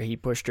hair, he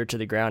pushed her to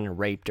the ground and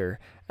raped her.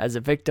 As a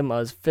victim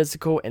of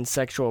physical and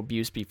sexual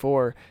abuse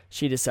before,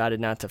 she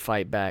decided not to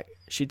fight back.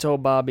 She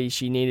told Bobby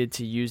she needed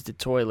to use the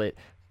toilet,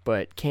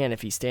 but can't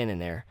if he's standing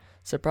there.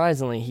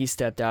 Surprisingly, he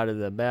stepped out of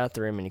the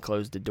bathroom and he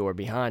closed the door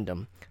behind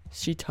him.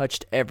 She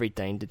touched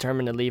everything,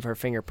 determined to leave her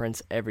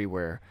fingerprints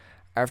everywhere.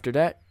 After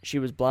that, she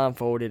was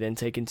blindfolded and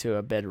taken to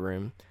a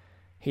bedroom.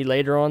 He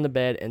laid her on the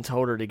bed and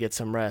told her to get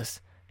some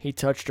rest. He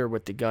touched her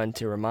with the gun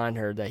to remind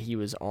her that he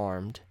was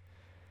armed.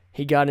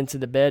 He got into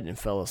the bed and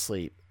fell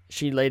asleep.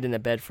 She laid in the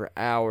bed for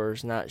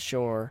hours, not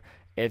sure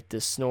if the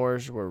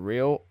snores were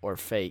real or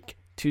fake,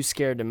 too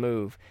scared to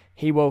move.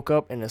 He woke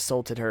up and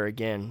assaulted her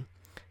again.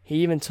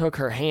 He even took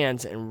her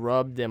hands and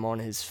rubbed them on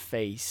his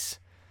face.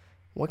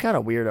 What kind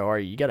of weirdo are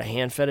you? You got a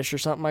hand fetish or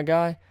something, my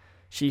guy?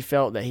 She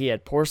felt that he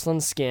had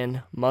porcelain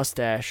skin,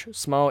 mustache,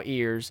 small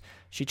ears.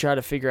 She tried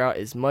to figure out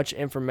as much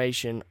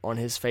information on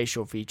his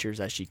facial features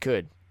as she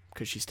could,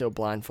 because she's still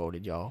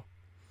blindfolded, y'all.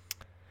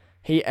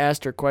 He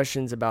asked her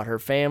questions about her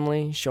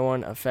family,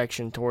 showing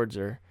affection towards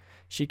her.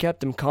 She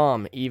kept him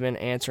calm, even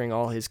answering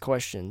all his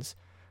questions.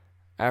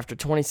 After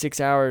 26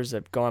 hours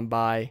had gone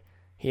by,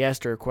 he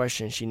asked her a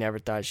question she never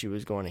thought she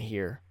was going to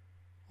hear.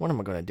 "What am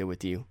I going to do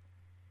with you?"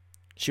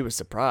 She was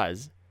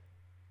surprised,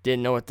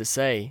 didn't know what to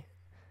say,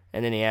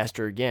 and then he asked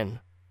her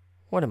again,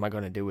 "What am I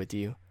going to do with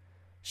you?"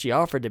 She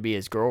offered to be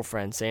his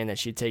girlfriend, saying that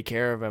she'd take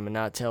care of him and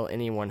not tell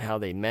anyone how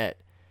they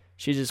met.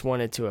 She just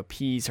wanted to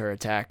appease her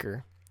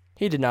attacker.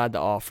 He denied the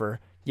offer.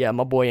 Yeah,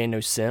 my boy ain't no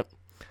simp.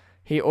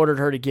 He ordered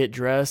her to get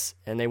dressed,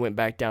 and they went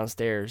back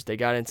downstairs. They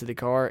got into the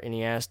car, and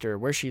he asked her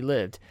where she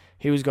lived.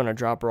 He was going to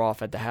drop her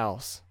off at the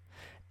house.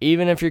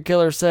 Even if your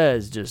killer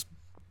says, just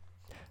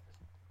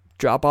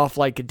drop off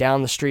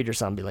down the street or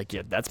something. Be like,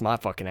 yeah, that's my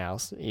fucking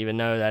house. Even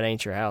though that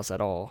ain't your house at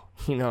all.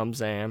 You know what I'm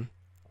saying?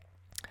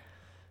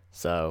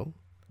 So,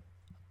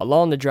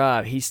 along the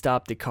drive, he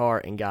stopped the car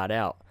and got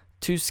out.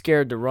 Too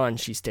scared to run,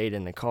 she stayed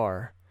in the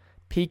car.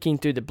 Peeking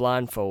through the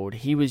blindfold,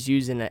 he was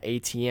using an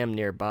ATM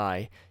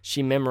nearby.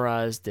 She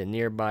memorized the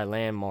nearby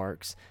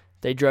landmarks.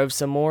 They drove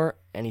some more,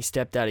 and he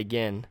stepped out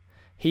again.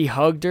 He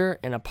hugged her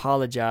and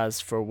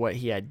apologized for what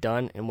he had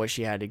done and what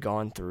she had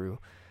gone through.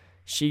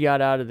 She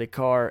got out of the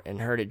car and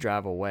heard it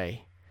drive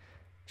away.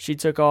 She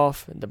took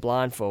off the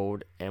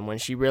blindfold, and when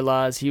she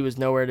realized he was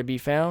nowhere to be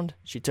found,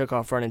 she took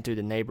off running through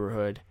the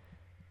neighborhood.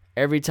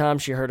 Every time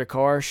she heard a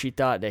car, she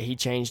thought that he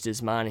changed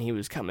his mind and he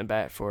was coming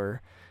back for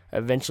her.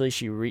 Eventually,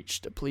 she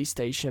reached the police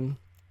station.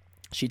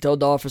 She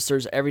told the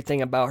officers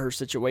everything about her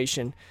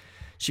situation.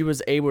 She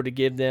was able to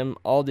give them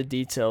all the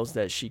details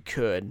that she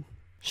could.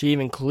 She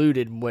even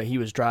included what he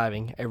was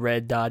driving, a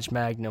red Dodge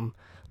Magnum.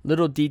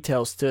 Little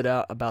details stood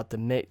out about the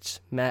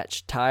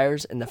matched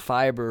tires and the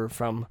fiber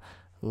from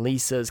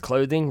Lisa's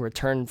clothing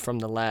returned from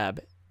the lab.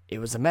 It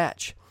was a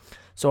match.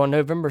 So on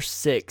November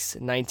 6,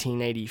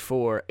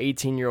 1984,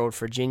 18-year-old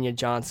Virginia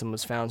Johnson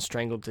was found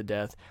strangled to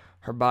death.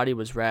 Her body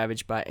was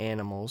ravaged by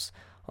animals.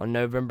 On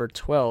November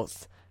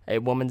 12th, a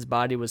woman's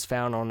body was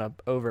found on an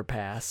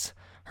overpass.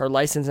 Her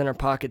license in her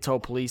pocket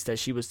told police that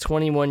she was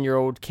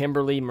 21-year-old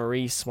Kimberly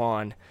Marie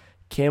Swan.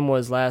 Kim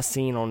was last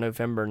seen on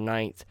November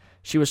 9th.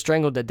 She was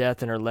strangled to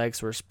death and her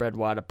legs were spread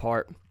wide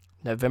apart.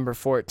 November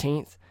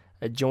 14th,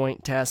 a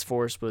joint task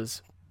force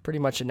was pretty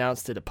much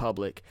announced to the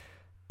public.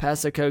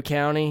 Pasco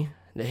County,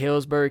 the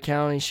Hillsborough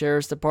County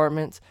Sheriff's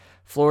Department,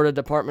 Florida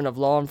Department of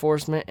Law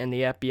Enforcement, and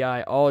the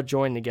FBI all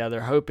joined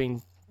together,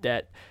 hoping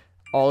that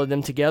all of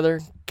them together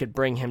could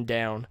bring him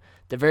down.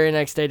 The very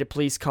next day, the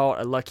police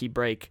caught a lucky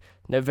break.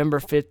 November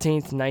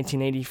 15th,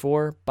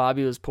 1984,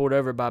 Bobby was pulled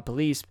over by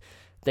police.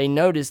 They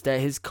noticed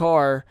that his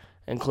car,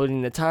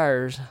 including the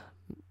tires,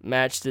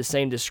 matched the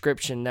same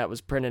description that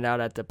was printed out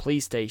at the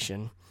police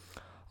station.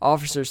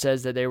 Officer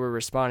says that they were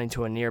responding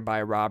to a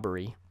nearby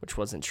robbery, which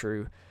wasn't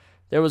true.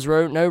 There was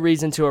no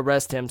reason to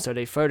arrest him, so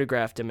they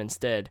photographed him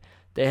instead.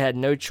 They had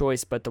no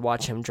choice but to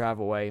watch him drive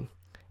away.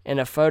 In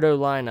a photo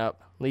lineup,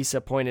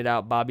 Lisa pointed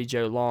out Bobby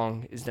Joe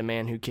Long is the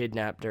man who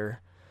kidnapped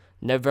her.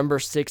 November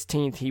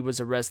 16th, he was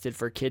arrested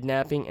for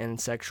kidnapping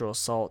and sexual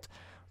assault.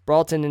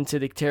 Brought into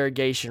the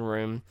interrogation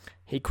room,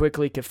 he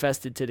quickly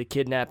confessed to the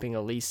kidnapping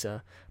of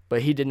Lisa,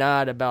 but he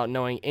denied about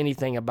knowing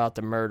anything about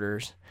the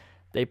murders.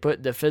 They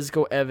put the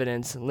physical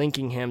evidence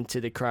linking him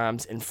to the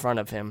crimes in front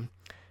of him.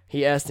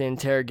 He asked the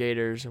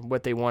interrogators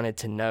what they wanted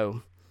to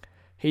know.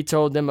 He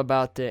told them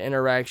about the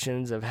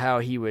interactions of how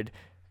he would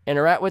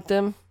interact with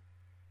them,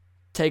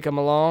 take them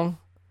along,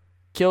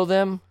 kill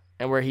them,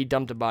 and where he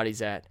dumped the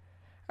bodies at.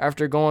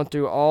 After going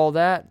through all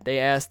that, they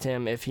asked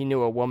him if he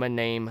knew a woman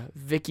named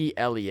Vicky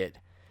Elliott.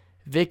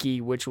 Vicky,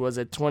 which was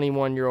a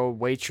 21-year-old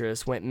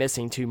waitress, went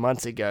missing 2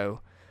 months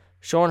ago.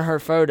 Showing her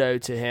photo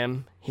to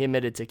him, he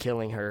admitted to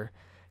killing her.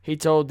 He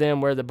told them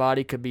where the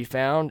body could be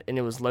found, and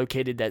it was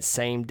located that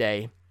same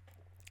day.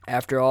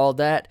 After all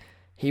that,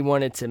 he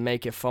wanted to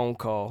make a phone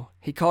call.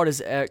 He called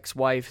his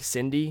ex-wife,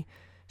 Cindy.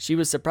 She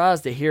was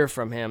surprised to hear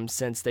from him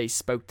since they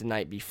spoke the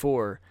night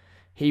before.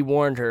 He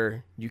warned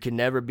her, "You can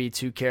never be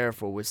too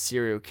careful with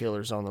serial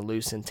killers on the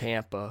loose in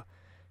Tampa."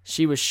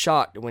 She was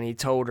shocked when he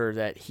told her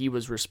that he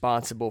was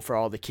responsible for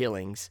all the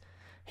killings.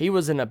 He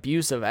was an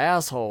abusive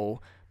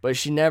asshole, but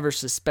she never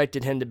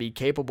suspected him to be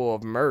capable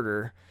of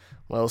murder.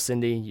 Well,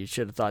 Cindy, you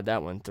should have thought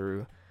that one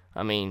through.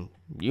 I mean,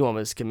 you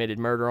almost committed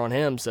murder on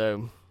him,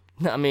 so...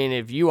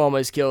 if you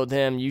almost killed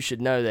him, you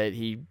should know that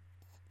he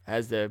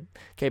has the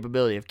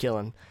capability of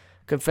killing.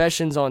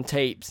 Confessions on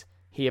tapes.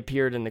 He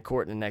appeared in the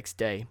court the next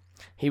day.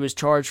 He was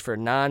charged for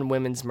 9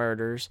 women's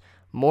murders.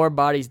 More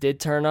bodies did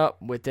turn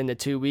up within the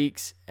 2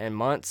 weeks and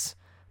months,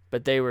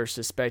 but they were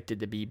suspected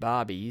to be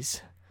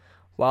Bobby's.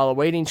 While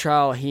awaiting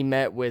trial, he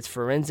met with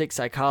forensic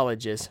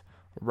psychologist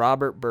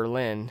Robert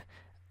Berlin.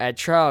 At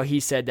trial, he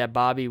said that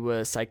Bobby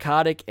was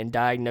psychotic and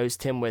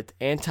diagnosed him with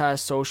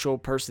antisocial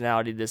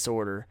personality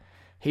disorder.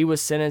 He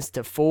was sentenced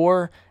to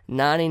 4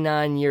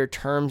 99-year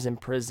terms in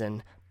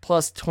prison,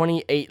 plus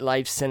 28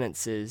 life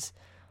sentences.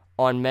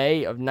 On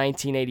May of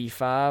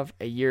 1985,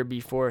 a year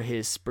before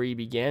his spree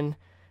began,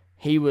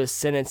 he was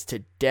sentenced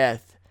to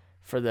death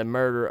for the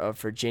murder of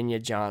Virginia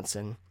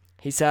Johnson.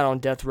 He sat on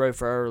death row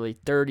for early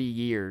 30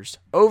 years.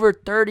 Over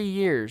 30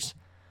 years.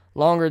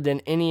 Longer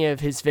than any of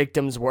his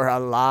victims were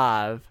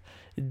alive.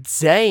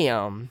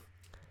 Damn.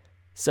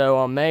 So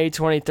on May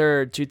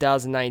 23rd,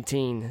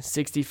 2019,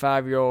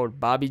 65-year-old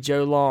Bobby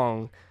Joe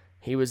Long,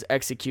 he was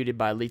executed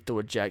by lethal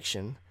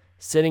injection.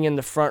 Sitting in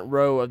the front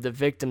row of the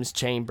victim's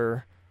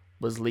chamber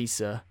was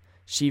Lisa.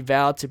 She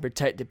vowed to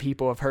protect the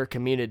people of her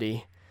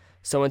community.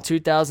 So in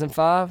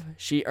 2005,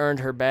 she earned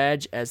her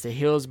badge as the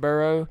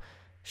Hillsborough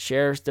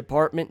Sheriff's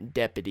Department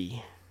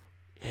deputy.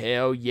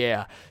 Hell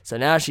yeah. So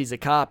now she's a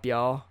cop,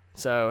 y'all.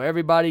 So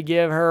everybody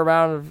give her a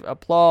round of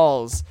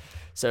applause.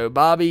 So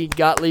Bobby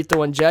got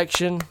lethal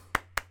injection,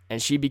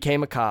 and she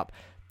became a cop.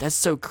 That's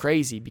so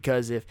crazy,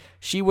 because if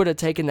she would have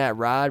taken that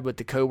ride with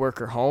the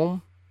coworker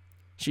home,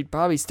 she'd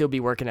probably still be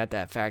working at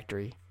that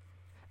factory.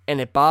 And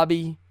if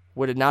Bobby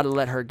would have not have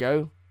let her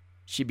go,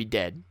 she'd be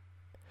dead.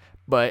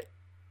 But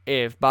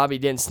if Bobby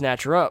didn't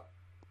snatch her up,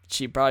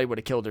 she probably would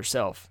have killed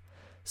herself.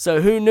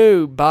 So who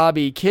knew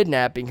Bobby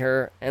kidnapping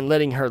her and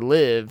letting her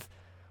live,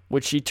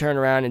 would she turn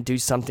around and do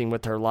something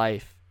with her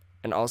life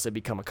and also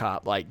become a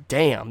cop? Like,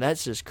 damn,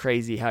 that's just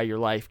crazy how your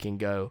life can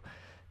go.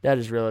 That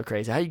is really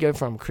crazy. How you go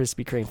from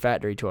Krispy Kreme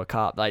factory to a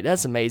cop? Like,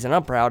 that's amazing.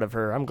 I'm proud of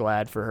her. I'm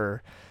glad for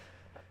her.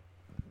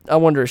 I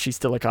wonder if she's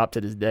still a cop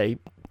to this day.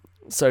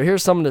 So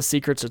here's some of the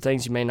secrets or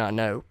things you may not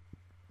know.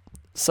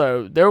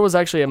 So there was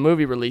actually a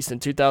movie released in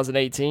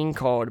 2018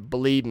 called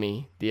Believe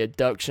Me, The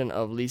Abduction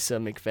of Lisa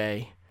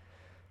McVeigh.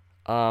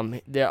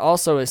 There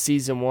also is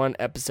season 1,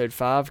 episode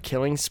 5,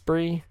 Killing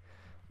Spree.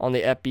 On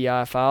the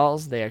FBI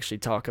Files, they actually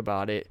talk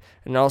about it.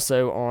 And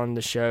also on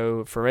the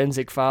show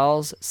Forensic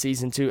Files,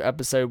 season 2,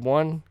 episode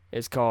 1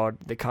 is called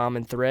The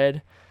Common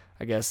Thread.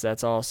 I guess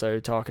that's also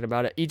talking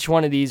about it. Each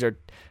one of these are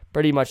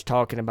pretty much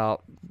talking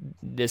about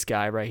this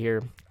guy right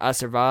here. I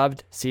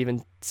Survived,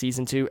 season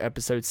 2,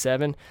 episode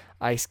 7.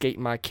 I Escaped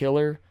My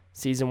Killer,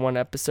 season 1,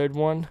 episode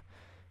 1,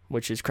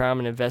 which is Crime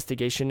and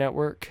Investigation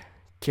Network.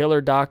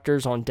 Killer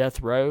Doctors on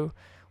Death Row,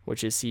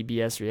 which is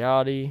CBS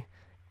Reality.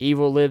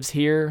 Evil Lives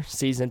Here,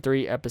 season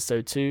 3,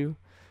 episode 2.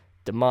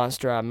 The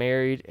Monster I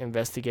Married,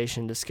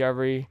 Investigation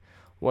Discovery.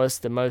 What's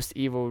the Most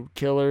Evil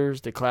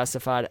Killers, The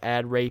Classified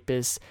Ad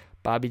Rapist,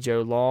 Bobby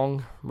Joe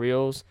Long,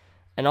 Reels.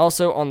 And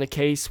also on the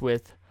case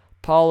with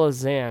Paula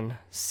Zahn,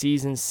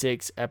 season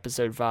 6,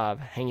 episode 5,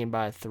 Hanging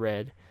by a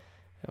Thread.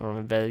 On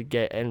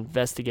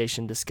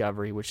Investigation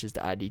Discovery, which is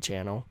the ID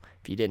channel,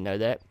 if you didn't know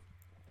that.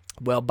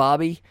 Well,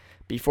 Bobby,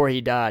 before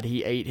he died,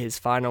 he ate his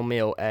final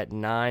meal at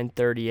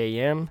 9:30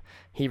 a.m.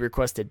 He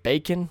requested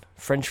bacon,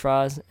 french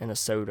fries, and a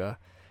soda.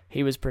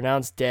 He was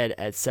pronounced dead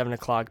at 7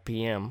 o'clock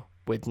p.m.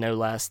 with no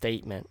last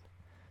statement.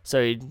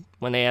 So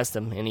when they asked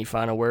him any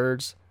final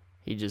words,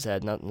 he just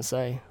had nothing to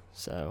say.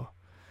 So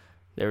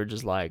they were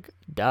just like,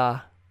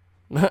 die.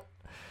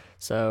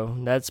 So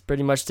that's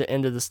pretty much the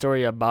end of the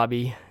story of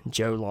Bobby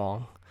Joe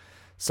Long.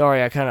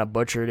 Sorry, I kind of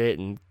butchered it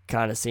and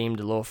kind of seemed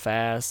a little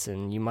fast,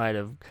 and you might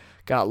have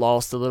got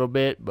lost a little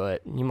bit,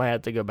 but you might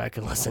have to go back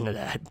and listen to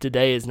that.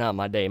 Today is not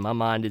my day. My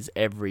mind is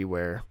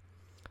everywhere.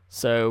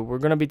 So we're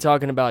going to be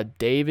talking about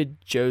David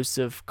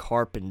Joseph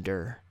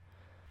Carpenter.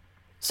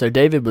 So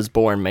David was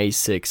born May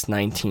 6,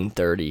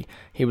 1930.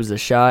 He was a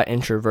shy,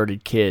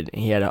 introverted kid,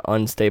 and he had an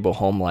unstable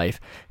home life.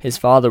 His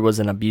father was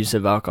an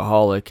abusive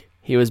alcoholic.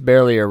 He was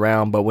barely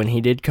around, but when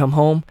he did come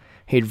home,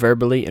 he'd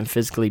verbally and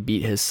physically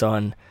beat his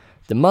son.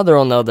 The mother,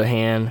 on the other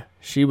hand,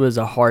 she was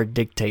a hard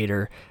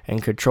dictator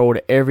and controlled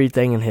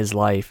everything in his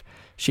life.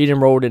 She'd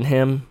enrolled in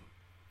him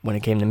when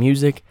it came to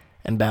music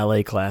and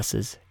ballet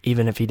classes,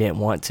 even if he didn't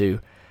want to.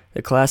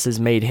 The classes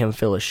made him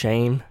feel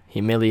ashamed,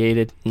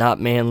 humiliated,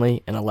 not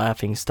manly, and a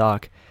laughing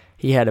stock.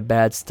 He had a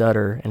bad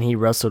stutter, and he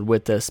wrestled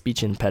with a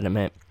speech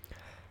impediment.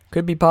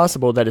 Could be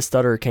possible that his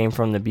stutter came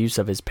from the abuse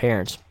of his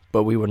parents,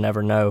 but we will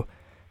never know.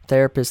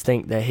 Therapists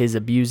think that his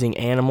abusing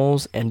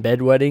animals and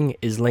bedwetting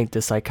is linked to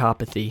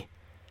psychopathy.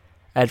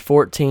 At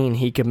 14,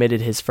 he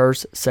committed his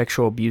first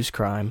sexual abuse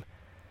crime.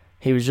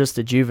 He was just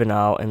a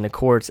juvenile, and the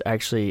courts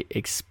actually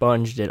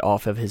expunged it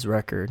off of his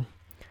record.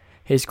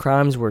 His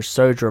crimes were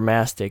so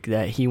dramatic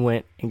that he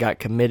went and got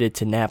committed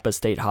to Napa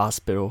State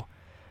Hospital.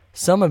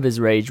 Some of his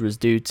rage was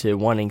due to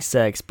wanting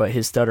sex, but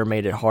his stutter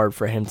made it hard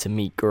for him to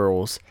meet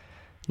girls.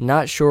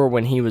 Not sure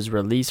when he was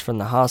released from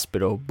the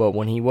hospital, but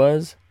when he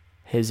was,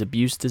 his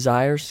abuse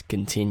desires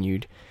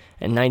continued.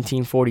 In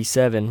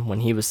 1947,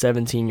 when he was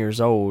 17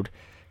 years old,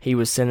 he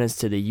was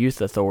sentenced to the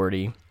Youth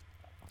Authority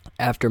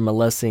after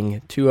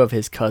molesting 2 of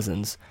his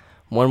cousins.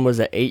 One was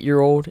an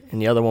 8-year-old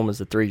and the other one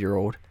was a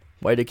 3-year-old.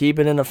 Way to keep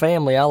it in the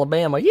family,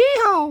 Alabama.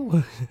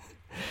 Yeehaw!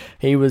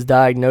 He was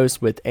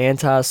diagnosed with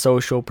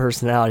antisocial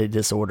personality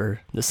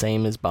disorder, the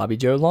same as Bobby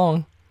Joe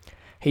Long.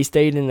 He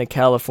stayed in the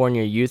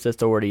California Youth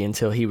Authority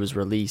until he was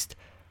released.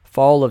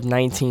 Fall of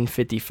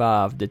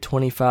 1955, the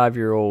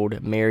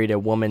 25-year-old married a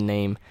woman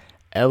named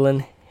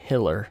Ellen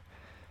Hiller.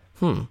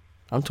 I'm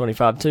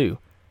 25 too.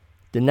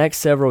 The next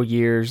several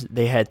years,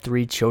 they had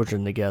 3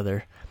 children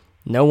together.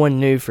 No one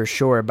knew for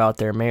sure about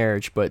their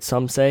marriage, but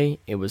some say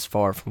it was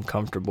far from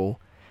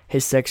comfortable.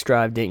 His sex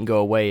drive didn't go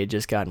away, it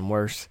just gotten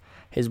worse.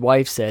 His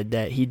wife said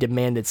that he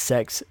demanded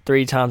sex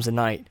 3 times a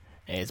night.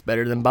 Hey, it's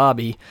better than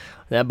Bobby.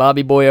 That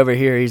Bobby boy over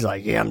here, he's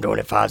like, yeah, I'm doing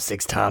it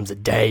 5-6 times a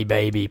day,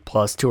 baby,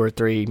 plus 2 or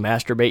 3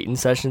 masturbating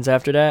sessions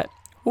after that.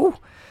 Woo.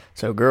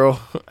 So,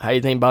 girl, how do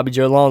you think Bobby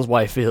Joe Long's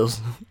wife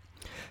feels?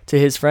 To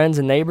his friends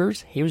and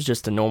neighbors, he was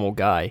just a normal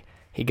guy.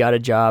 He got a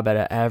job at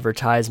an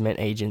advertisement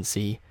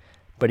agency,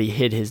 but he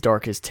hid his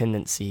darkest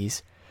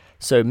tendencies.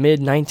 So,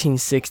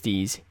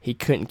 mid-1960s, he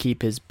couldn't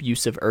keep his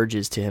abusive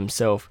urges to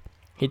himself.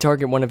 He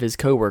targeted one of his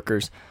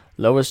co-workers,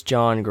 Lois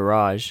John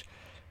Garage.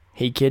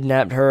 He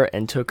kidnapped her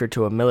and took her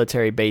to a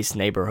military-based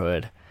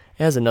neighborhood.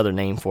 It has another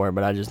name for it,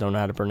 but I just don't know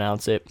how to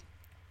pronounce it.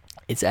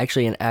 It's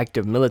actually an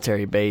active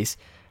military base,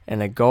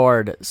 and a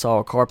guard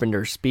saw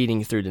Carpenter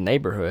speeding through the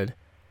neighborhood.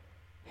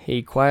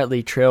 He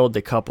quietly trailed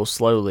the couple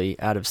slowly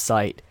out of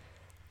sight.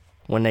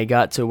 When they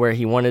got to where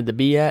he wanted to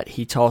be at,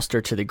 he tossed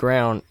her to the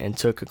ground and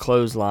took a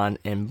clothesline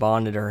and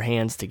bonded her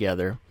hands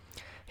together.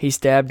 He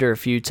stabbed her a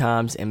few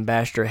times and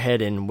bashed her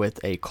head in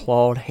with a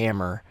clawed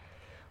hammer.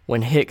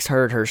 When Hicks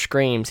heard her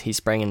screams, he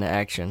sprang into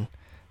action.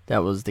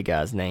 That was the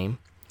guy's name.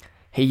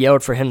 He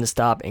yelled for him to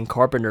stop, and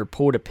Carpenter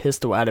pulled a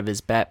pistol out of his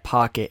back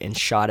pocket and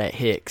shot at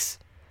Hicks.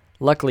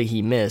 Luckily,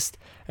 he missed,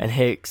 and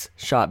Hicks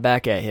shot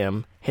back at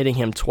him, hitting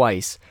him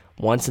twice,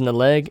 once in the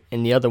leg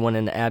and the other one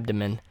in the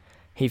abdomen.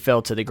 He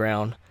fell to the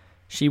ground.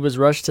 She was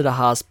rushed to the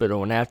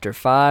hospital, and after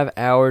 5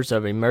 hours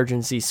of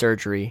emergency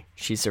surgery,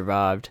 she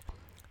survived.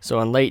 So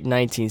in late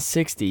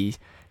 1960,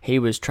 he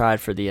was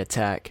tried for the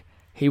attack.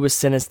 He was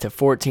sentenced to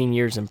 14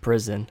 years in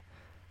prison.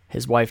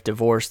 His wife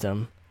divorced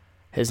him.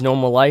 His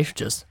normal life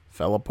just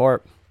fell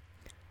apart.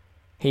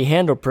 He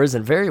handled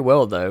prison very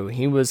well, though.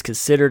 He was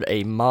considered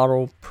a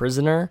model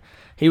prisoner.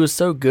 He was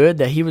so good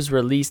that he was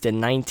released in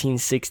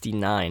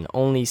 1969,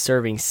 only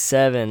serving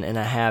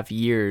 7.5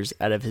 years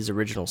out of his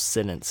original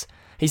sentence.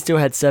 He still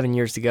had 7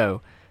 years to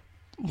go.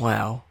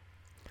 Wow.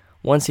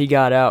 Once he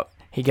got out,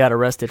 he got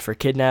arrested for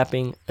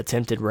kidnapping,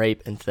 attempted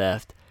rape, and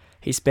theft.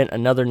 He spent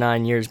another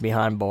 9 years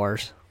behind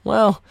bars.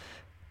 Well,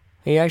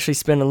 he actually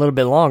spent a little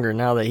bit longer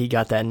now that he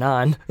got that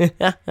 9.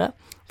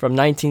 From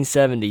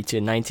 1970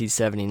 to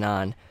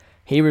 1979,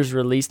 he was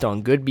released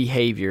on good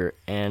behavior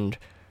and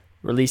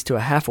released to a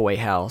halfway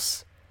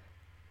house,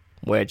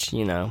 which,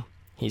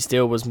 he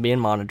still was being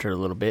monitored a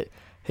little bit.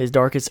 His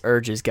darkest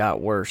urges got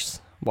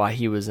worse while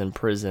he was in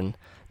prison.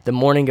 The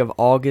morning of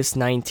August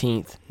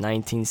 19th,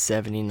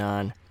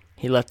 1979,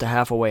 he left the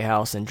halfway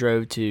house and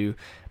drove to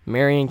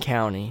Marion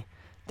County.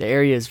 The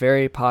area is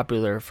very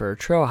popular for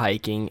trail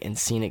hiking and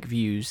scenic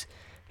views.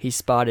 He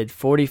spotted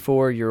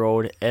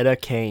 44-year-old Etta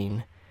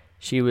Kane.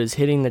 She was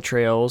hitting the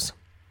trails.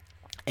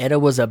 Etta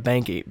was a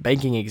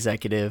banking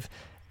executive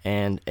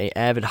and an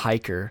avid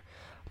hiker.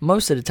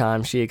 Most of the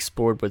time, she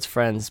explored with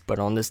friends, but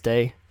on this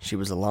day, she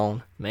was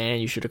alone. Man,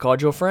 you should have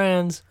called your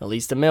friends, at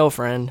least a male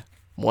friend.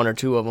 1 or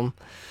 2 of them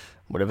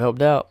would have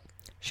helped out.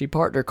 She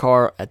parked her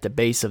car at the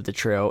base of the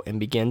trail and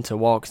began to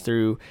walk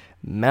through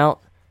Mount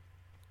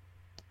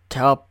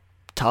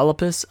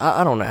Tamalpais.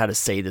 I don't know how to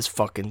say this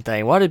fucking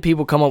thing. Why did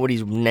people come up with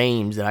these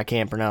names that I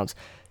can't pronounce?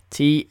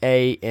 Tamalpais.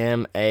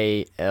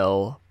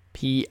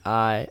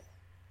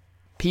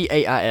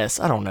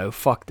 I don't know.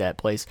 Fuck that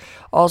place.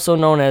 Also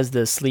known as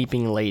the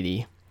Sleeping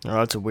Lady. Oh,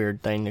 that's a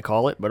weird thing to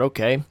call it, but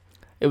okay.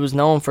 It was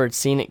known for its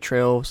scenic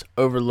trails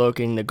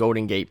overlooking the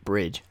Golden Gate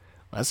Bridge.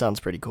 That sounds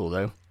pretty cool,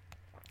 though.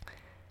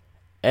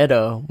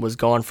 Etta was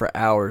gone for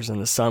hours, and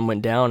the sun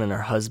went down, and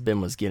her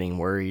husband was getting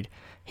worried.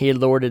 He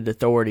alerted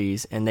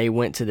authorities, and they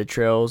went to the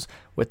trails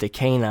with the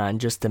canine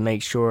just to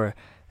make sure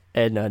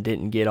Edna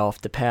didn't get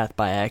off the path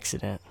by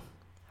accident.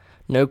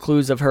 No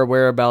clues of her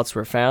whereabouts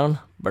were found,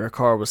 but her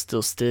car was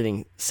still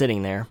sitting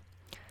there.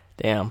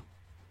 Damn,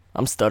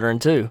 I'm stuttering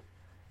too.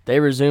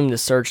 They resumed the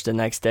search the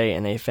next day,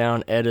 and they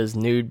found Edda's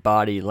nude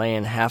body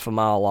laying half a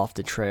mile off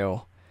the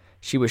trail.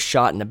 She was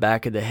shot in the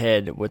back of the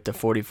head with the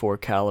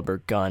 .44 caliber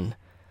gun.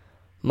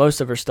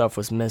 Most of her stuff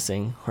was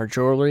missing. Her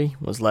jewelry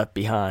was left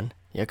behind.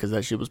 Yeah, because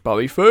that shit was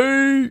probably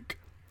fake.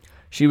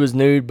 She was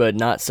nude but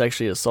not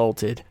sexually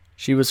assaulted.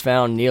 She was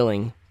found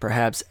kneeling,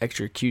 perhaps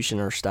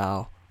executioner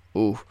style.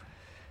 Ooh.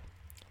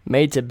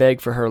 Made to beg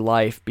for her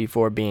life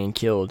before being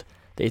killed.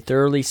 They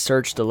thoroughly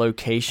searched the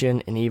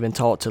location and even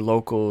talked to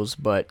locals,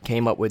 but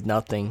came up with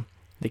nothing.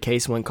 The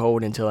case went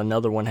cold until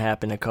another one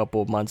happened a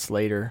couple of months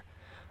later.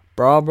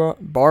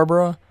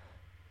 Barbara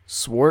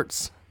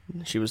Swartz,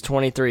 she was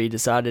 23,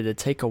 decided to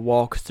take a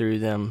walk through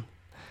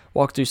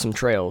some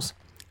trails.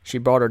 She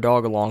brought her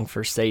dog along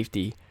for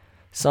safety.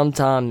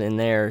 Sometime in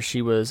there,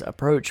 she was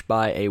approached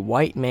by a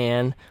white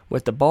man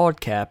with a bald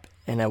cap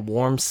and a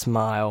warm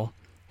smile.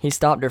 He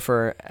stopped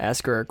her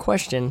ask her a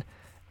question,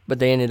 but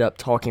they ended up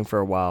talking for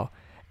a while.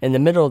 In the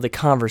middle of the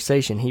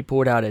conversation, he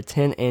pulled out a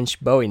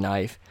 10-inch Bowie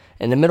knife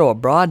in the middle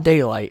of broad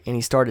daylight, and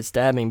he started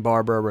stabbing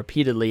Barbara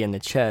repeatedly in the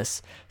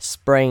chest,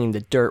 spraying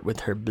the dirt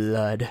with her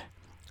blood.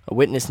 A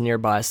witness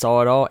nearby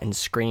saw it all and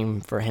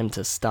screamed for him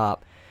to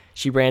stop.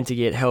 She ran to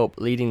get help,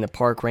 leading the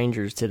park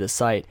rangers to the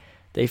site.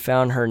 They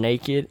found her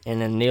naked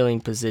in a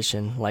kneeling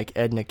position like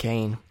Edna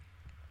Kane.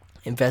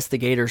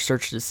 Investigators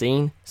searched the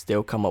scene,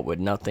 still come up with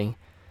nothing.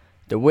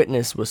 The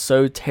witness was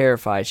so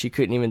terrified she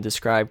couldn't even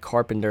describe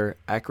Carpenter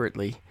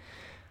accurately.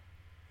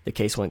 The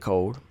case went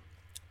cold.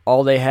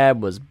 All they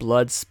had was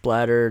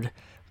blood-splattered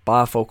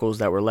bifocals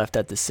that were left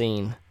at the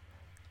scene.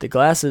 The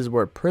glasses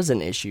were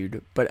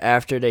prison-issued, but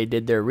after they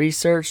did their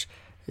research,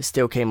 it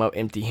still came up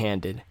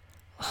empty-handed.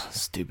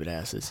 Stupid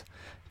asses.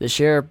 The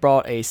sheriff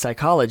brought a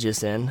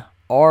psychologist in,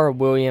 R.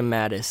 William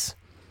Mattis.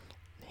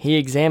 He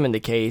examined the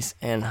case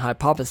and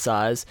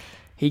hypothesized.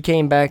 He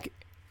came back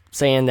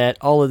saying that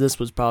all of this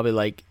was probably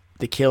like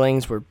the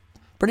killings were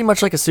pretty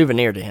much like a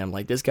souvenir to him.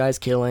 Like, this guy's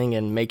killing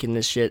and making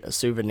this shit a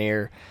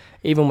souvenir.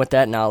 Even with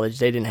that knowledge,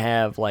 they didn't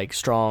have like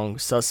strong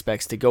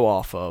suspects to go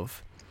off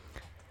of.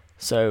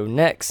 So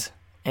next,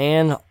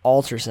 Ann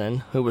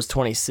Alterson, who was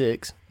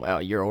 26, wow,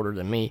 a year older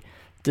than me,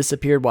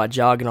 disappeared while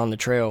jogging on the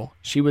trail.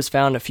 She was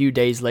found a few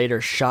days later,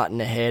 shot in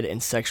the head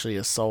and sexually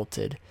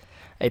assaulted.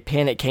 A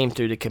panic came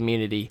through the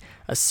community.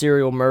 A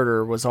serial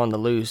murderer was on the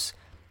loose.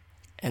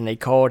 and they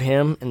called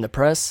him in the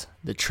press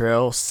the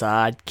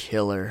Trailside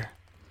Killer.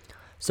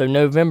 So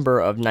November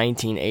of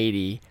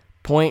 1980,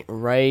 Point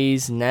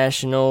Reyes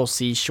National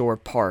Seashore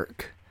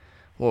Park.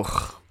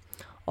 Ugh.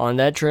 On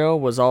that trail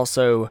was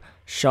also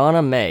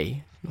Shauna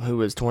May, who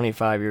was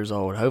 25 years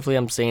old. Hopefully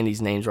I'm saying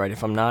these names right.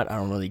 If I'm not, I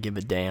don't really give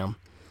a damn.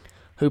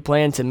 Who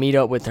planned to meet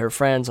up with her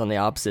friends on the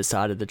opposite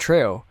side of the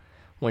trail.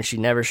 When she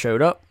never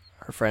showed up,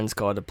 her friends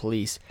called the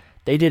police.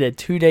 They did a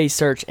 2-day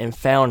search and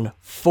found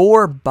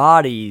 4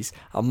 bodies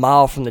a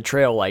mile from the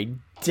trail. Like,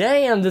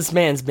 damn, this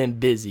man's been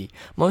busy.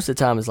 Most of the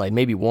time it's like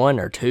maybe 1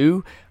 or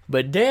 2.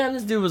 But damn,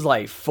 this dude was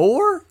like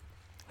 4?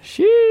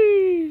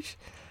 Sheesh.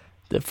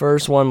 The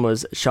first one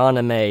was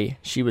Shauna May.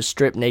 She was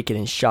stripped naked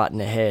and shot in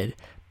the head.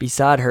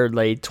 Beside her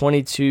lay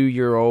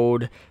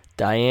 22-year-old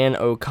Diane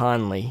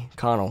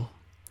O'Connell.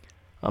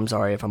 I'm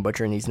sorry if I'm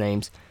butchering these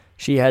names.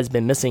 She has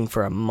been missing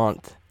for a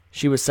month.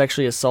 She was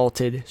sexually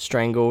assaulted,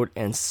 strangled,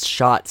 and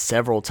shot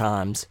several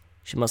times.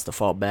 She must have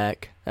fought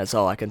back. That's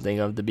all I can think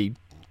of to be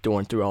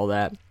doing through all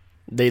that.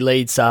 They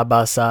laid side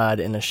by side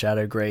in a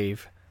shallow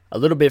grave. A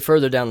little bit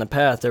further down the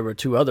path, there were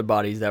 2 other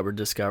bodies that were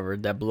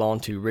discovered that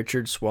belonged to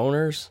Richard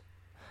Swoners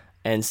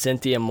and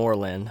Cynthia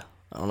Moreland.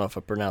 I don't know if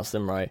I pronounced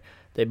them right.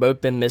 They'd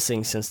both been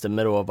missing since the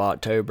middle of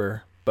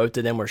October. Both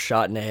of them were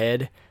shot in the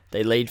head.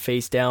 They laid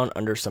face down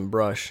under some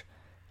brush.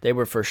 They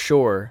were for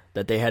sure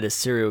that they had a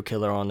serial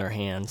killer on their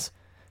hands.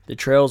 The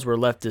trails were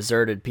left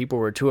deserted. People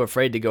were too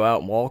afraid to go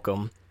out and walk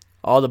them.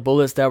 All the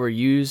bullets that were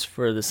used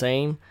for the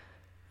same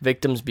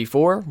victims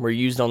before were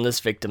used on this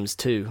victims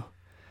too.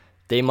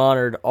 They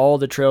monitored all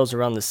the trails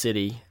around the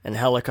city, and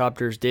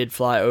helicopters did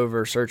fly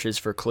over searches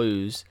for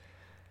clues.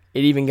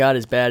 It even got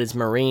as bad as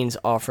Marines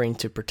offering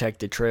to protect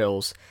the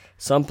trails.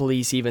 Some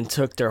police even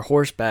took their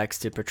horsebacks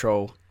to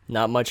patrol.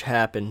 Not much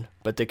happened,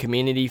 but the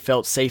community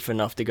felt safe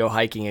enough to go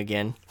hiking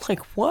again. Like,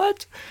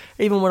 what?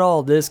 Even with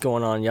all this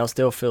going on, y'all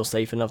still feel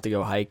safe enough to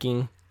go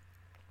hiking?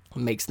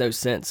 It makes no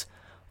sense.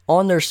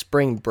 On their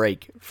spring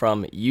break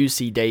from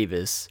UC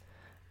Davis,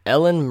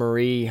 Ellen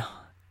Marie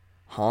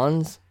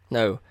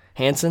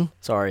Hansen,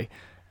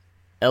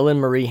 Ellen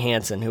Marie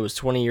Hansen, who was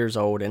 20 years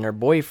old, and her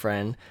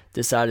boyfriend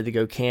decided to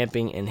go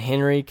camping in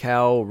Henry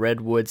Cowell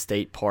Redwood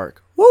State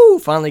Park. Woo!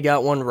 Finally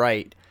got one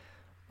right.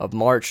 Of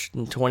March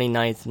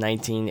 29th,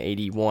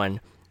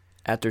 1981.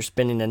 After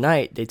spending the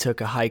night, they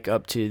took a hike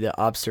up to the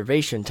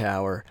observation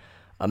tower.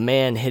 A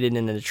man hidden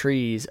in the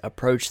trees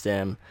approached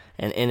them,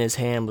 and in his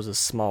hand was a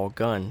small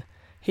gun.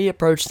 He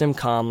approached them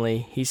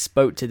calmly. He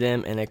spoke to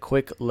them in a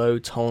quick,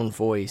 low-toned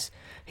voice.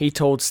 He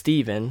told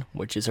Stephen,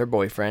 which is her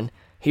boyfriend,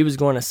 he was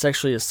going to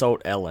sexually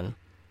assault Ellen.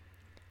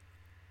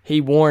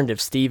 He warned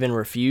if Stephen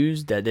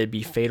refused that there'd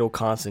be fatal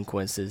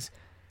consequences.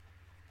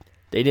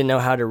 They didn't know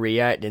how to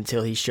react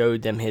until he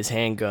showed them his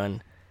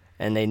handgun,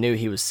 and they knew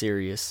he was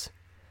serious.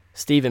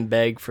 Stephen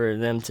begged for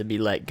them to be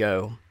let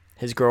go.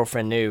 His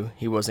girlfriend knew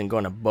he wasn't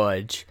going to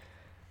budge.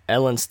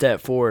 Ellen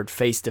stepped forward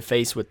face to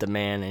face with the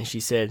man, and she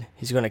said,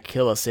 "He's going to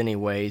kill us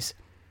anyways."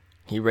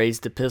 He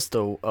raised the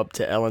pistol up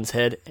to Ellen's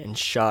head and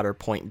shot her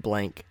point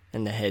blank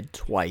in the head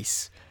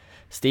twice.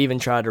 Stephen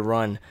tried to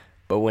run,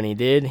 but when he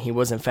did, he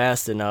wasn't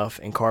fast enough,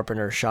 and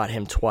Carpenter shot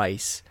him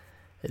twice.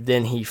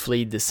 Then he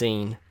fled the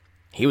scene.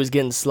 He was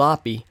getting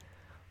sloppy.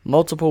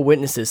 Multiple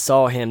witnesses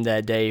saw him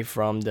that day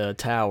from the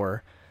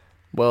tower.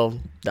 Well,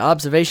 the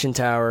observation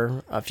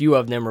tower, a few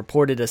of them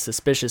reported a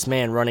suspicious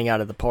man running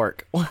out of the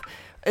park.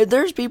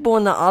 There's people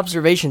in the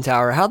observation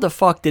tower. How the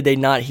fuck did they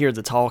not hear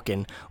the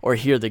talking or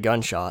hear the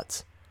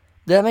gunshots?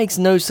 That makes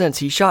no sense.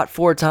 He shot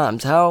 4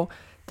 times. How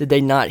did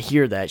they not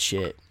hear that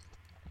shit?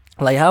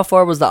 Like, how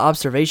far was the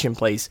observation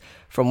place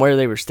from where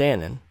they were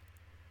standing?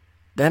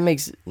 That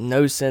makes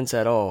no sense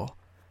at all.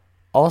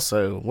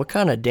 Also, what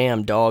kind of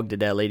damn dog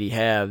did that lady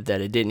have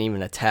that it didn't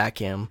even attack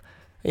him?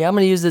 Yeah, I'm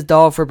going to use this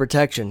dog for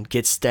protection.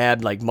 Gets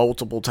stabbed like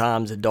multiple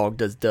times. The dog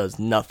does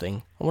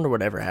nothing. I wonder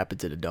whatever happened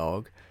to the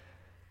dog.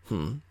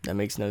 That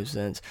makes no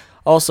sense.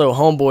 Also,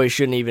 homeboy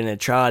shouldn't even have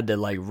tried to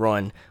like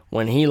run.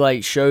 When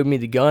he showed me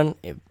the gun,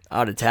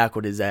 I'd have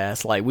tackled his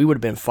ass. Like, we would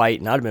have been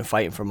fighting. I'd have been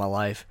fighting for my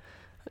life.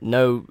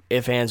 No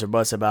ifs, ands, or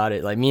buts about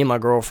it. Like, me and my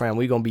girlfriend,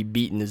 we gonna be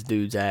beating this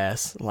dude's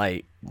ass.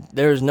 Like,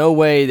 there's no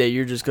way that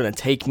you're just gonna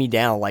take me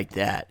down like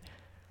that.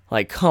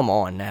 Like, come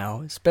on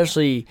now.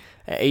 Especially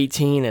an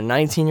 18 and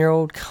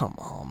 19-year-old. Come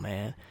on,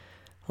 man.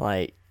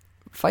 Like,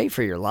 fight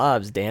for your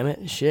lives, damn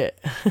it. Shit.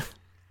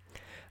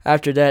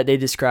 After that, they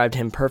described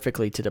him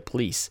perfectly to the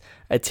police.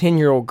 A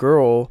 10-year-old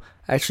girl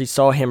actually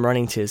saw him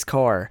running to his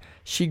car.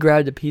 She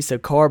grabbed a piece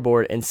of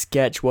cardboard and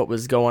sketched what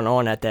was going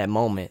on at that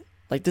moment.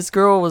 Like, this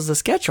girl was a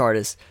sketch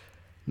artist.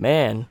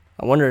 Man,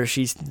 I wonder if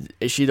is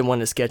she the one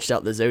that sketched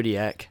out the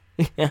Zodiac?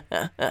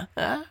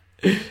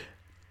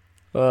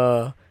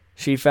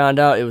 She found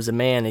out it was a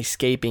man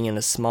escaping in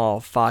a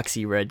small,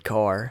 foxy red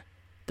car.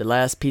 The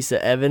last piece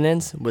of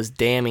evidence was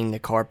damning the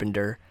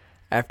Carpenter.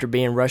 After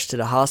being rushed to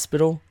the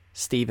hospital,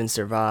 Stephen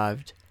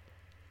survived.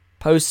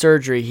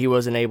 Post-surgery, he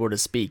wasn't able to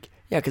speak.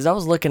 Yeah, because I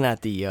was looking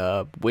at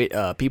the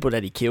people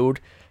that he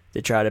killed.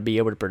 to try to be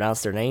able to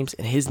pronounce their names,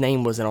 and his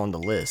name wasn't on the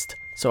list.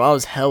 So I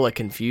was hella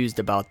confused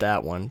about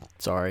that one.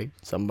 Sorry,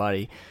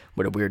 somebody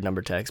with a weird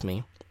number text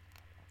me.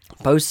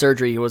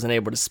 Post-surgery, he wasn't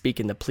able to speak,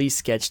 and the police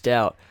sketched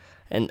out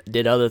and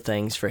did other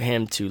things for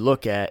him to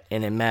look at,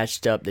 and it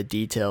matched up the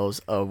details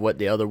of what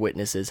the other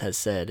witnesses had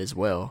said as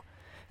well.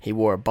 He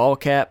wore a ball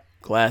cap,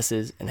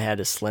 glasses, and had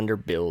a slender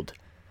build.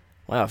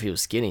 Wow, if he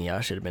was skinny,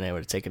 I should have been able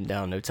to take him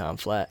down no time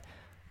flat.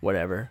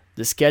 Whatever.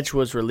 The sketch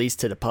was released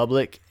to the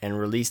public and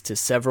released to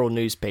several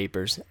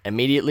newspapers.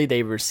 Immediately,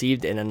 they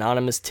received an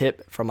anonymous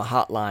tip from a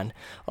hotline.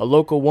 A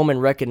local woman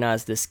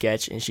recognized this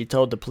sketch, and she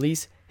told the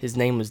police his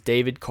name was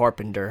David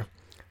Carpenter.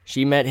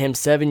 She met him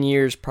 7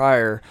 years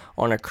prior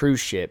on a cruise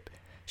ship.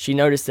 She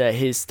noticed that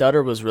his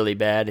stutter was really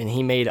bad, and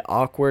he made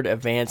awkward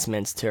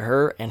advancements to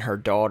her and her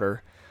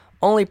daughter.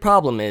 Only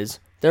problem is,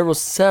 there were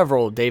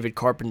several David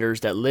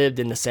Carpenters that lived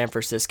in the San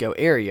Francisco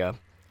area.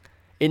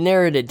 It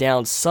narrowed it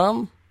down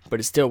some, but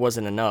it still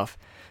wasn't enough.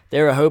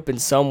 They were hoping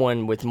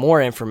someone with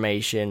more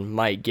information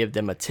might give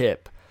them a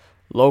tip.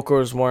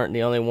 Locals weren't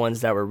the only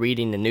ones that were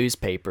reading the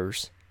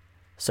newspapers.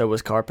 So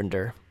was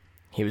Carpenter.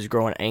 He was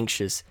growing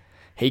anxious.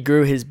 He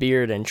grew his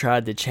beard and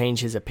tried to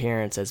change his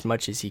appearance as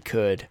much as he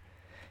could.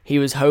 He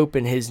was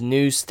hoping his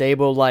new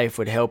stable life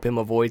would help him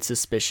avoid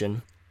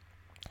suspicion.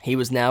 He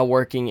was now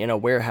working in a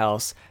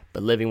warehouse,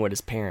 but living with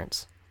his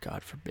parents.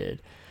 God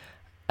forbid.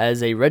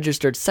 As a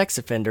registered sex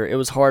offender, it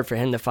was hard for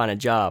him to find a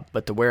job,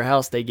 but the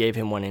warehouse, they gave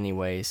him one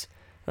anyways.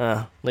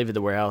 Leave it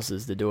to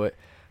warehouses to do it.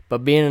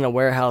 But being in a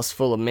warehouse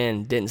full of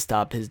men didn't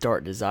stop his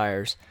dark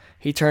desires.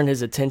 He turned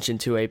his attention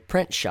to a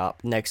print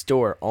shop next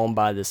door owned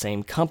by the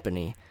same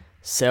company.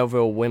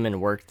 Several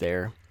women worked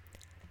there.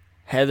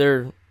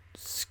 Heather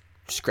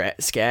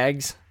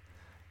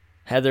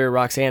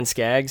Roxanne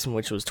Skaggs,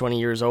 which was 20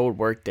 years old,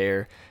 worked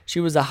there. She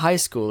was a high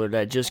schooler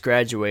that just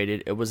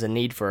graduated. It was a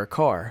need for a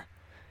car.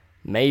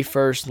 May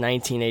 1st,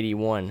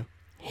 1981.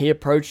 He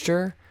approached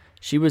her.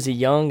 She was a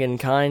young and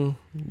kind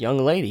young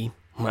lady.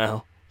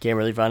 Well, can't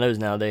really find those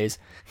nowadays.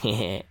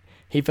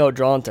 He felt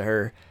drawn to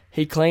her.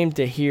 He claimed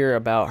to hear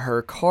about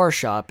her car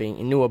shopping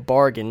and knew a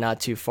bargain not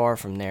too far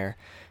from there.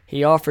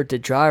 He offered to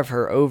drive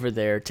her over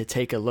there to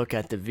take a look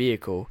at the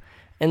vehicle.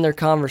 In their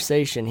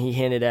conversation, he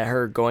hinted at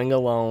her going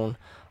alone.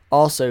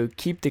 Also,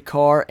 keep the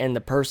car and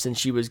the person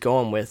she was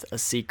going with a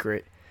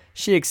secret.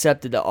 She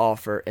accepted the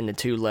offer, and the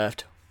two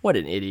left. What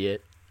an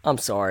idiot. I'm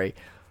sorry.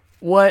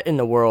 What in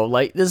the world?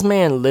 Like, this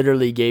man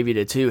literally gave you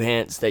the 2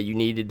 hints that you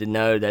needed to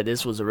know that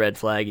this was a red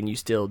flag, and you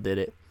still did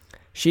it.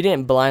 She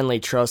didn't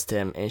blindly trust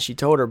him, and she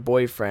told her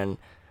boyfriend,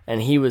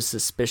 and he was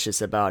suspicious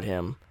about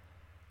him.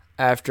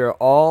 After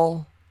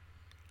all...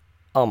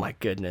 Oh my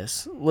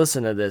goodness.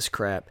 Listen to this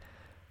crap.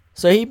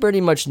 So he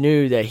pretty much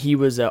knew that he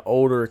was an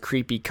older,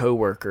 creepy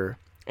coworker,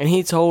 and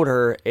he told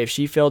her if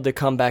she failed to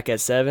come back at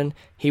 7,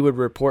 he would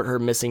report her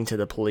missing to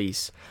the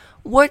police.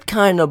 What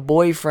kind of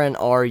boyfriend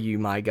are you,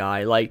 my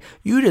guy? Like,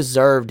 you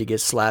deserve to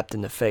get slapped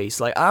in the face.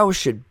 Like, I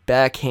should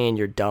backhand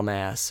your dumb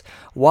ass.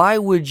 Why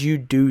would you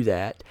do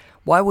that?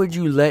 Why would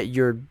you let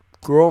your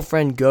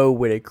girlfriend go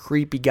with a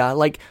creepy guy?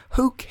 Like,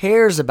 who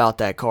cares about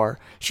that car?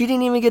 She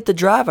didn't even get to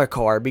drive a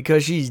car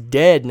because she's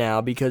dead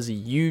now because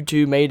you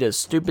two made a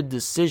stupid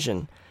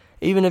decision.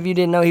 Even if you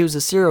didn't know he was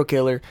a serial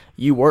killer,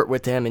 you worked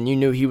with him and you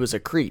knew he was a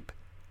creep.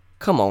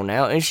 Come on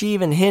now. And he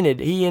even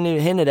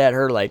hinted at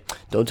her, like,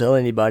 don't tell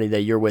anybody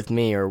that you're with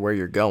me or where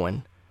you're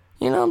going.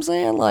 You know what I'm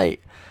saying?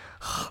 Like,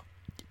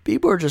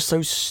 people are just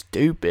so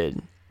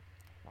stupid.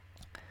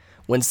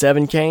 When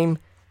 7 came,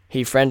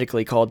 he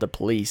frantically called the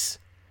police.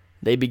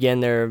 They began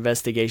their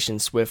investigation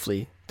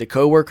swiftly. The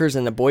coworkers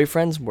and the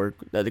boyfriend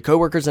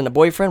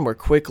were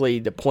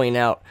quickly to point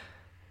out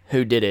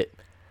who did it.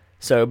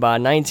 So by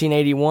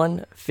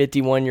 1981,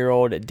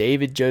 51-year-old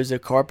David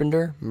Joseph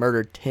Carpenter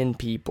murdered 10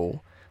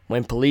 people.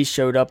 When police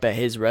showed up at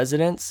his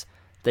residence,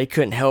 they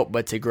couldn't help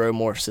but to grow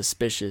more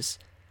suspicious.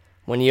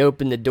 When he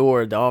opened the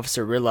door, the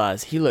officer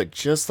realized he looked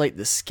just like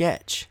the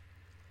sketch.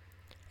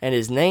 And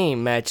his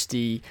name matched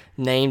the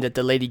name that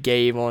the lady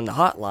gave on the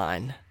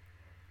hotline.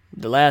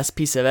 The last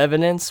piece of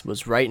evidence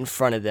was right in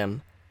front of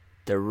them.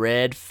 The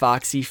red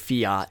Foxy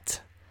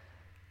Fiat.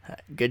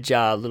 Good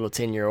job, little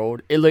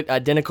 10-year-old. It looked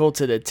identical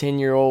to the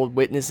 10-year-old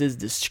witness's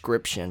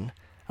description.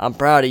 I'm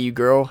proud of you,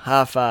 girl.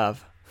 High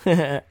five.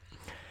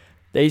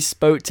 They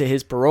spoke to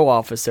his parole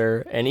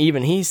officer, and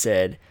even he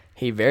said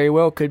he very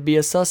well could be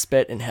a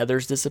suspect in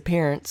Heather's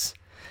disappearance.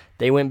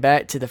 They went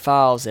back to the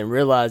files and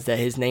realized that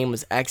his name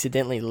was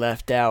accidentally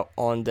left out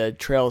on the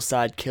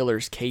Trailside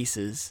Killers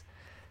cases.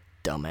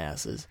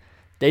 Dumbasses.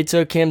 They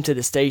took him to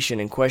the station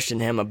and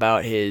questioned him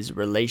about his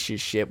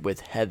relationship with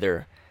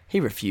Heather.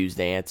 He refused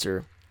to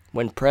answer.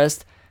 When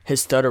pressed,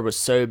 his stutter was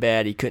so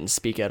bad he couldn't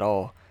speak at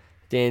all.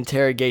 The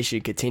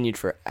interrogation continued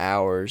for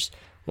hours.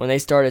 When they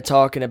started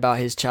talking about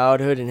his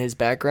childhood and his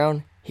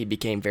background, he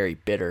became very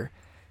bitter.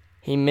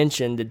 He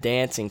mentioned the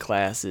dancing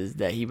classes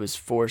that he was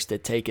forced to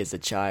take as a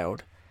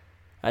child.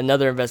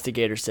 Another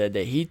investigator said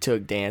that he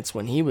took dance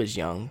when he was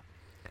young.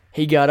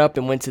 He got up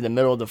and went to the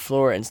middle of the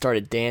floor and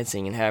started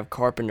dancing and had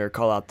Carpenter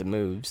call out the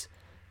moves.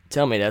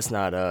 Tell me that's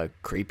not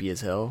creepy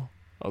as hell.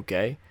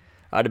 Okay.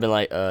 I'd have been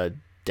like,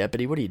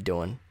 deputy, what are you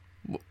doing?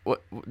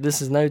 What?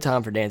 This is no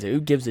time for dancing.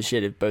 Who gives a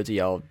shit if both of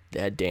y'all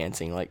had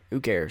dancing? Like, who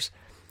cares?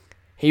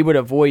 He would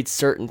avoid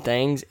certain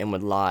things and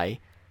would lie.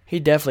 He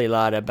definitely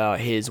lied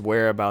about his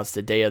whereabouts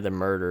the day of the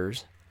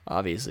murders.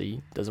 Obviously,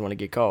 he doesn't want to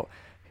get caught.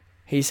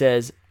 He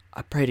says,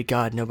 I pray to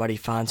God nobody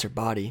finds her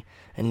body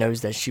and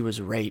knows that she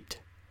was raped.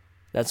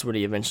 That's what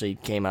he eventually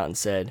came out and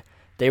said.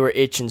 They were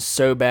itching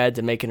so bad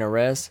to make an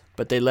arrest,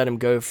 but they let him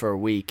go for a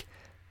week.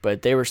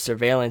 But they were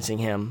surveillancing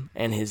him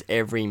and his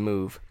every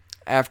move.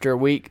 After a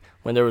week,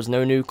 when there was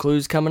no new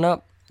clues coming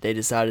up, they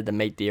decided to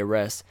make the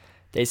arrest.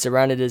 They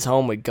surrounded his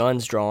home with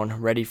guns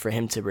drawn, ready for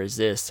him to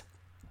resist.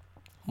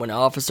 When an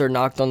officer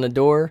knocked on the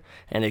door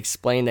and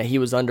explained that he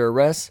was under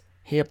arrest,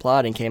 he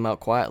applied and came out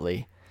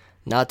quietly.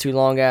 Not too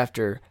long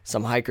after,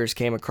 some hikers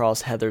came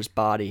across Heather's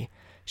body.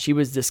 She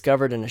was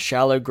discovered in a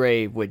shallow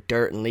grave with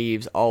dirt and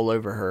leaves all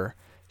over her.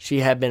 She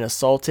had been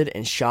assaulted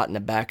and shot in the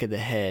back of the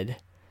head.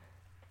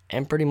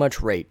 And pretty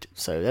much raped,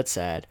 so that's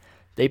sad.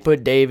 They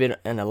put David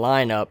in a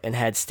lineup and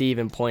had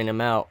Steven point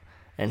him out,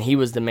 and he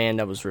was the man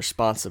that was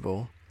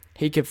responsible.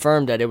 He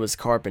confirmed that it was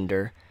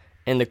Carpenter.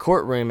 In the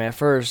courtroom at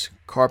first,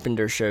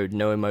 Carpenter showed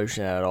no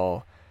emotion at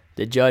all.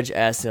 The judge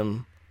asked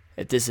him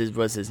if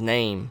was his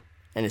name,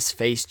 and his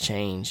face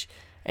changed,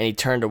 and he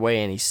turned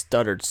away and he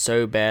stuttered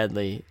so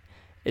badly.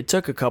 It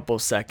took a couple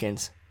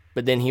seconds,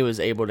 but then he was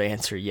able to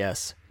answer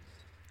yes.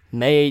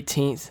 May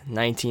 18th,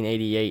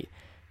 1988,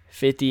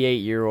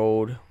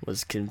 58-year-old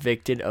was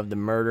convicted of the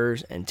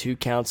murders and 2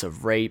 counts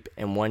of rape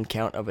and 1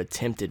 count of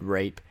attempted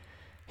rape.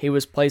 He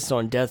was placed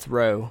on death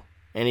row,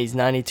 and he's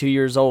 92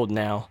 years old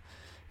now.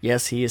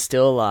 Yes, he is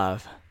still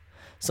alive.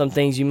 Some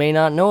things you may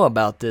not know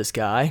about this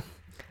guy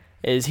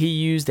is he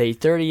used a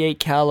 .38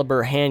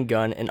 caliber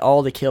handgun in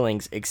all the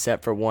killings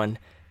except for one,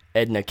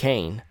 Edna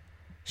Kane.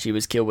 She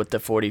was killed with the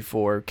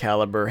 .44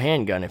 caliber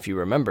handgun, if you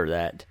remember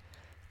that.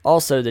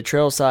 Also, the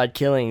Trailside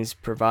killings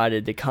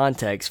provided the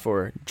context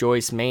for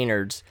Joyce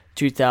Maynard's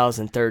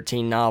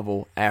 2013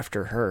 novel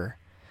After Her.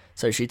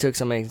 So she took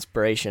some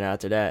inspiration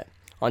after that.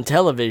 On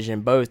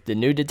television, both The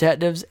New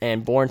Detectives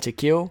and Born to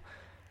Kill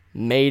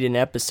made an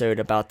episode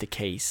about the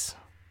case.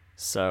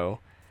 So,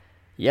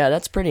 yeah,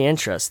 that's pretty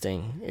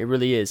interesting. It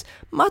really is.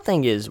 My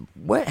thing is,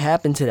 what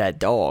happened to that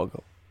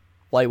dog?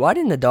 Like, why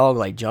didn't the dog,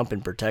 like, jump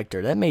and protect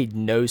her? That made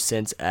no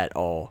sense at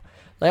all.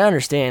 Like, I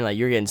understand, like,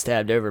 you're getting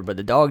stabbed over, but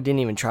the dog didn't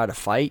even try to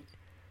fight?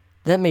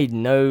 That made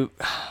no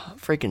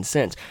freaking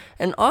sense.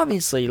 And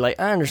obviously, like,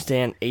 I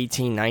understand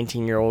 18,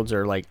 19-year-olds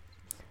are, like,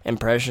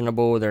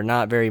 impressionable. They're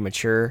not very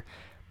mature.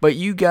 But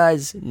you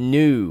guys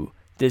knew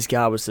this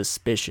guy was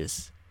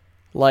suspicious.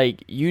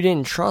 Like, you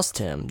didn't trust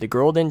him. The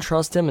girl didn't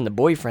trust him, and the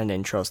boyfriend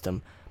didn't trust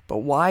him. But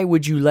why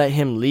would you let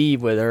him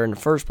leave with her in the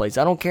first place?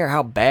 I don't care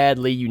how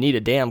badly you need a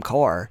damn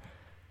car.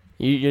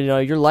 You know,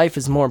 your life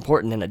is more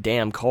important than a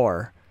damn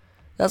car.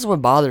 That's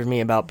what bothers me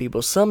about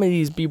people. Some of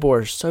these people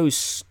are so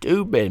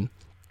stupid.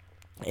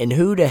 And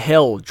who the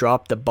hell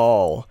dropped the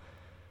ball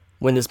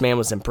when this man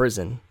was in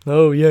prison?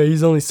 Oh, yeah,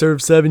 he's only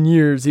served 7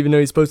 years, even though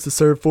he's supposed to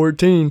serve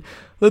 14.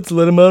 Let's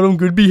let him out on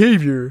good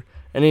behavior.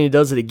 And then he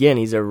does it again.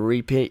 He's a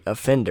repeat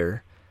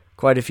offender.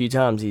 Quite a few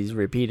times he's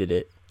repeated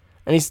it.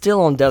 And he's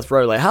still on death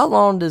row. Like, how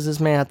long does this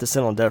man have to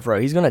sit on death row?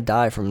 He's going to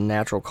die from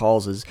natural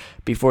causes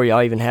before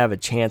y'all even have a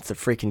chance to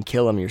freaking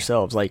kill him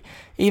yourselves. Like,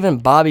 even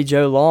Bobby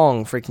Joe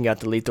Long freaking got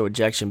the lethal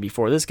injection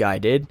before this guy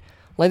did.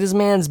 Like, this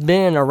man's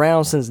been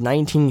around since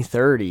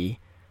 1930.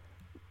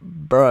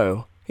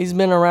 Bro, he's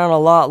been around a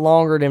lot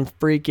longer than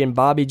freaking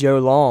Bobby Joe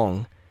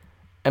Long.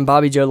 And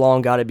Bobby Joe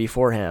Long got it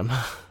before him.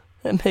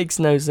 That makes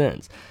no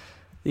sense.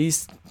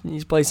 These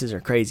places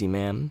are crazy,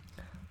 man.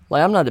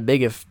 Like, I'm not the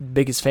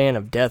biggest fan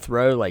of death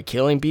row, like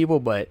killing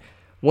people, but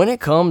when it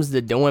comes to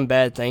doing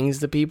bad things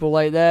to people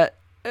like that,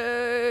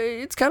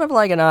 it's kind of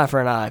like an eye for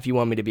an eye, if you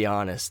want me to be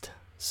honest.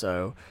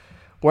 So,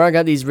 where I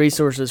got these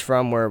resources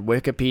from were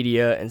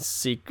Wikipedia and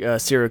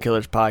Serial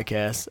Killers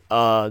Podcast.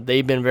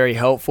 They've been very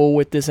helpful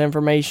with this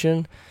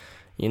information.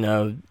 You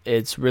know,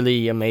 it's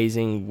really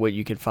amazing what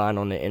you can find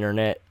on the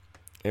internet.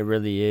 It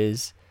really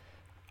is.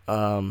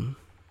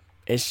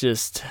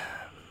 It's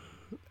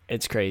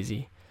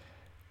crazy.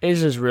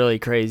 It's just really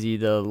crazy,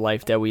 the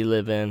life that we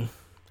live in.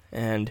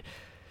 And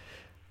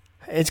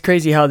it's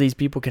crazy how these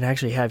people can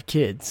actually have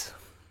kids.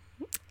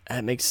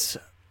 That makes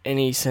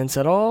any sense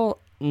at all?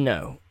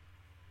 No.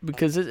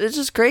 Because it's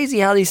just crazy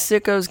how these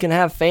sickos can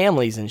have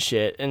families and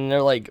shit. And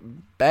they're like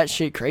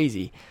batshit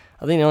crazy.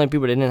 I think the only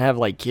people that didn't have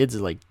like kids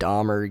is like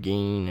Dahmer,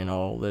 Geen, and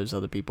all those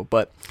other people.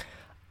 But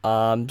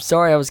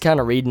sorry, I was kind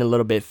of reading a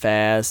little bit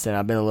fast. And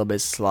I've been a little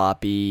bit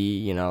sloppy.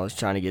 You know, I was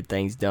trying to get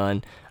things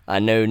done. I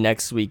know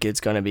next week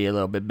it's going to be a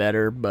little bit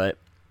better, but,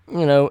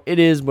 you know, it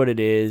is what it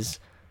is.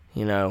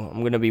 You know, I'm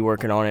going to be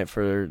working on it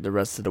for the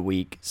rest of the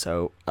week.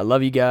 So, I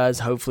love you guys.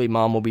 Hopefully,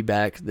 Mom will be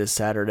back this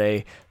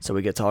Saturday so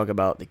we can talk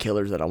about the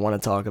killers that I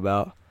want to talk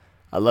about.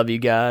 I love you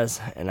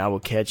guys, and I will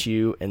catch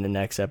you in the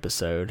next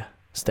episode.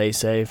 Stay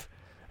safe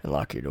and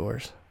lock your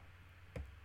doors.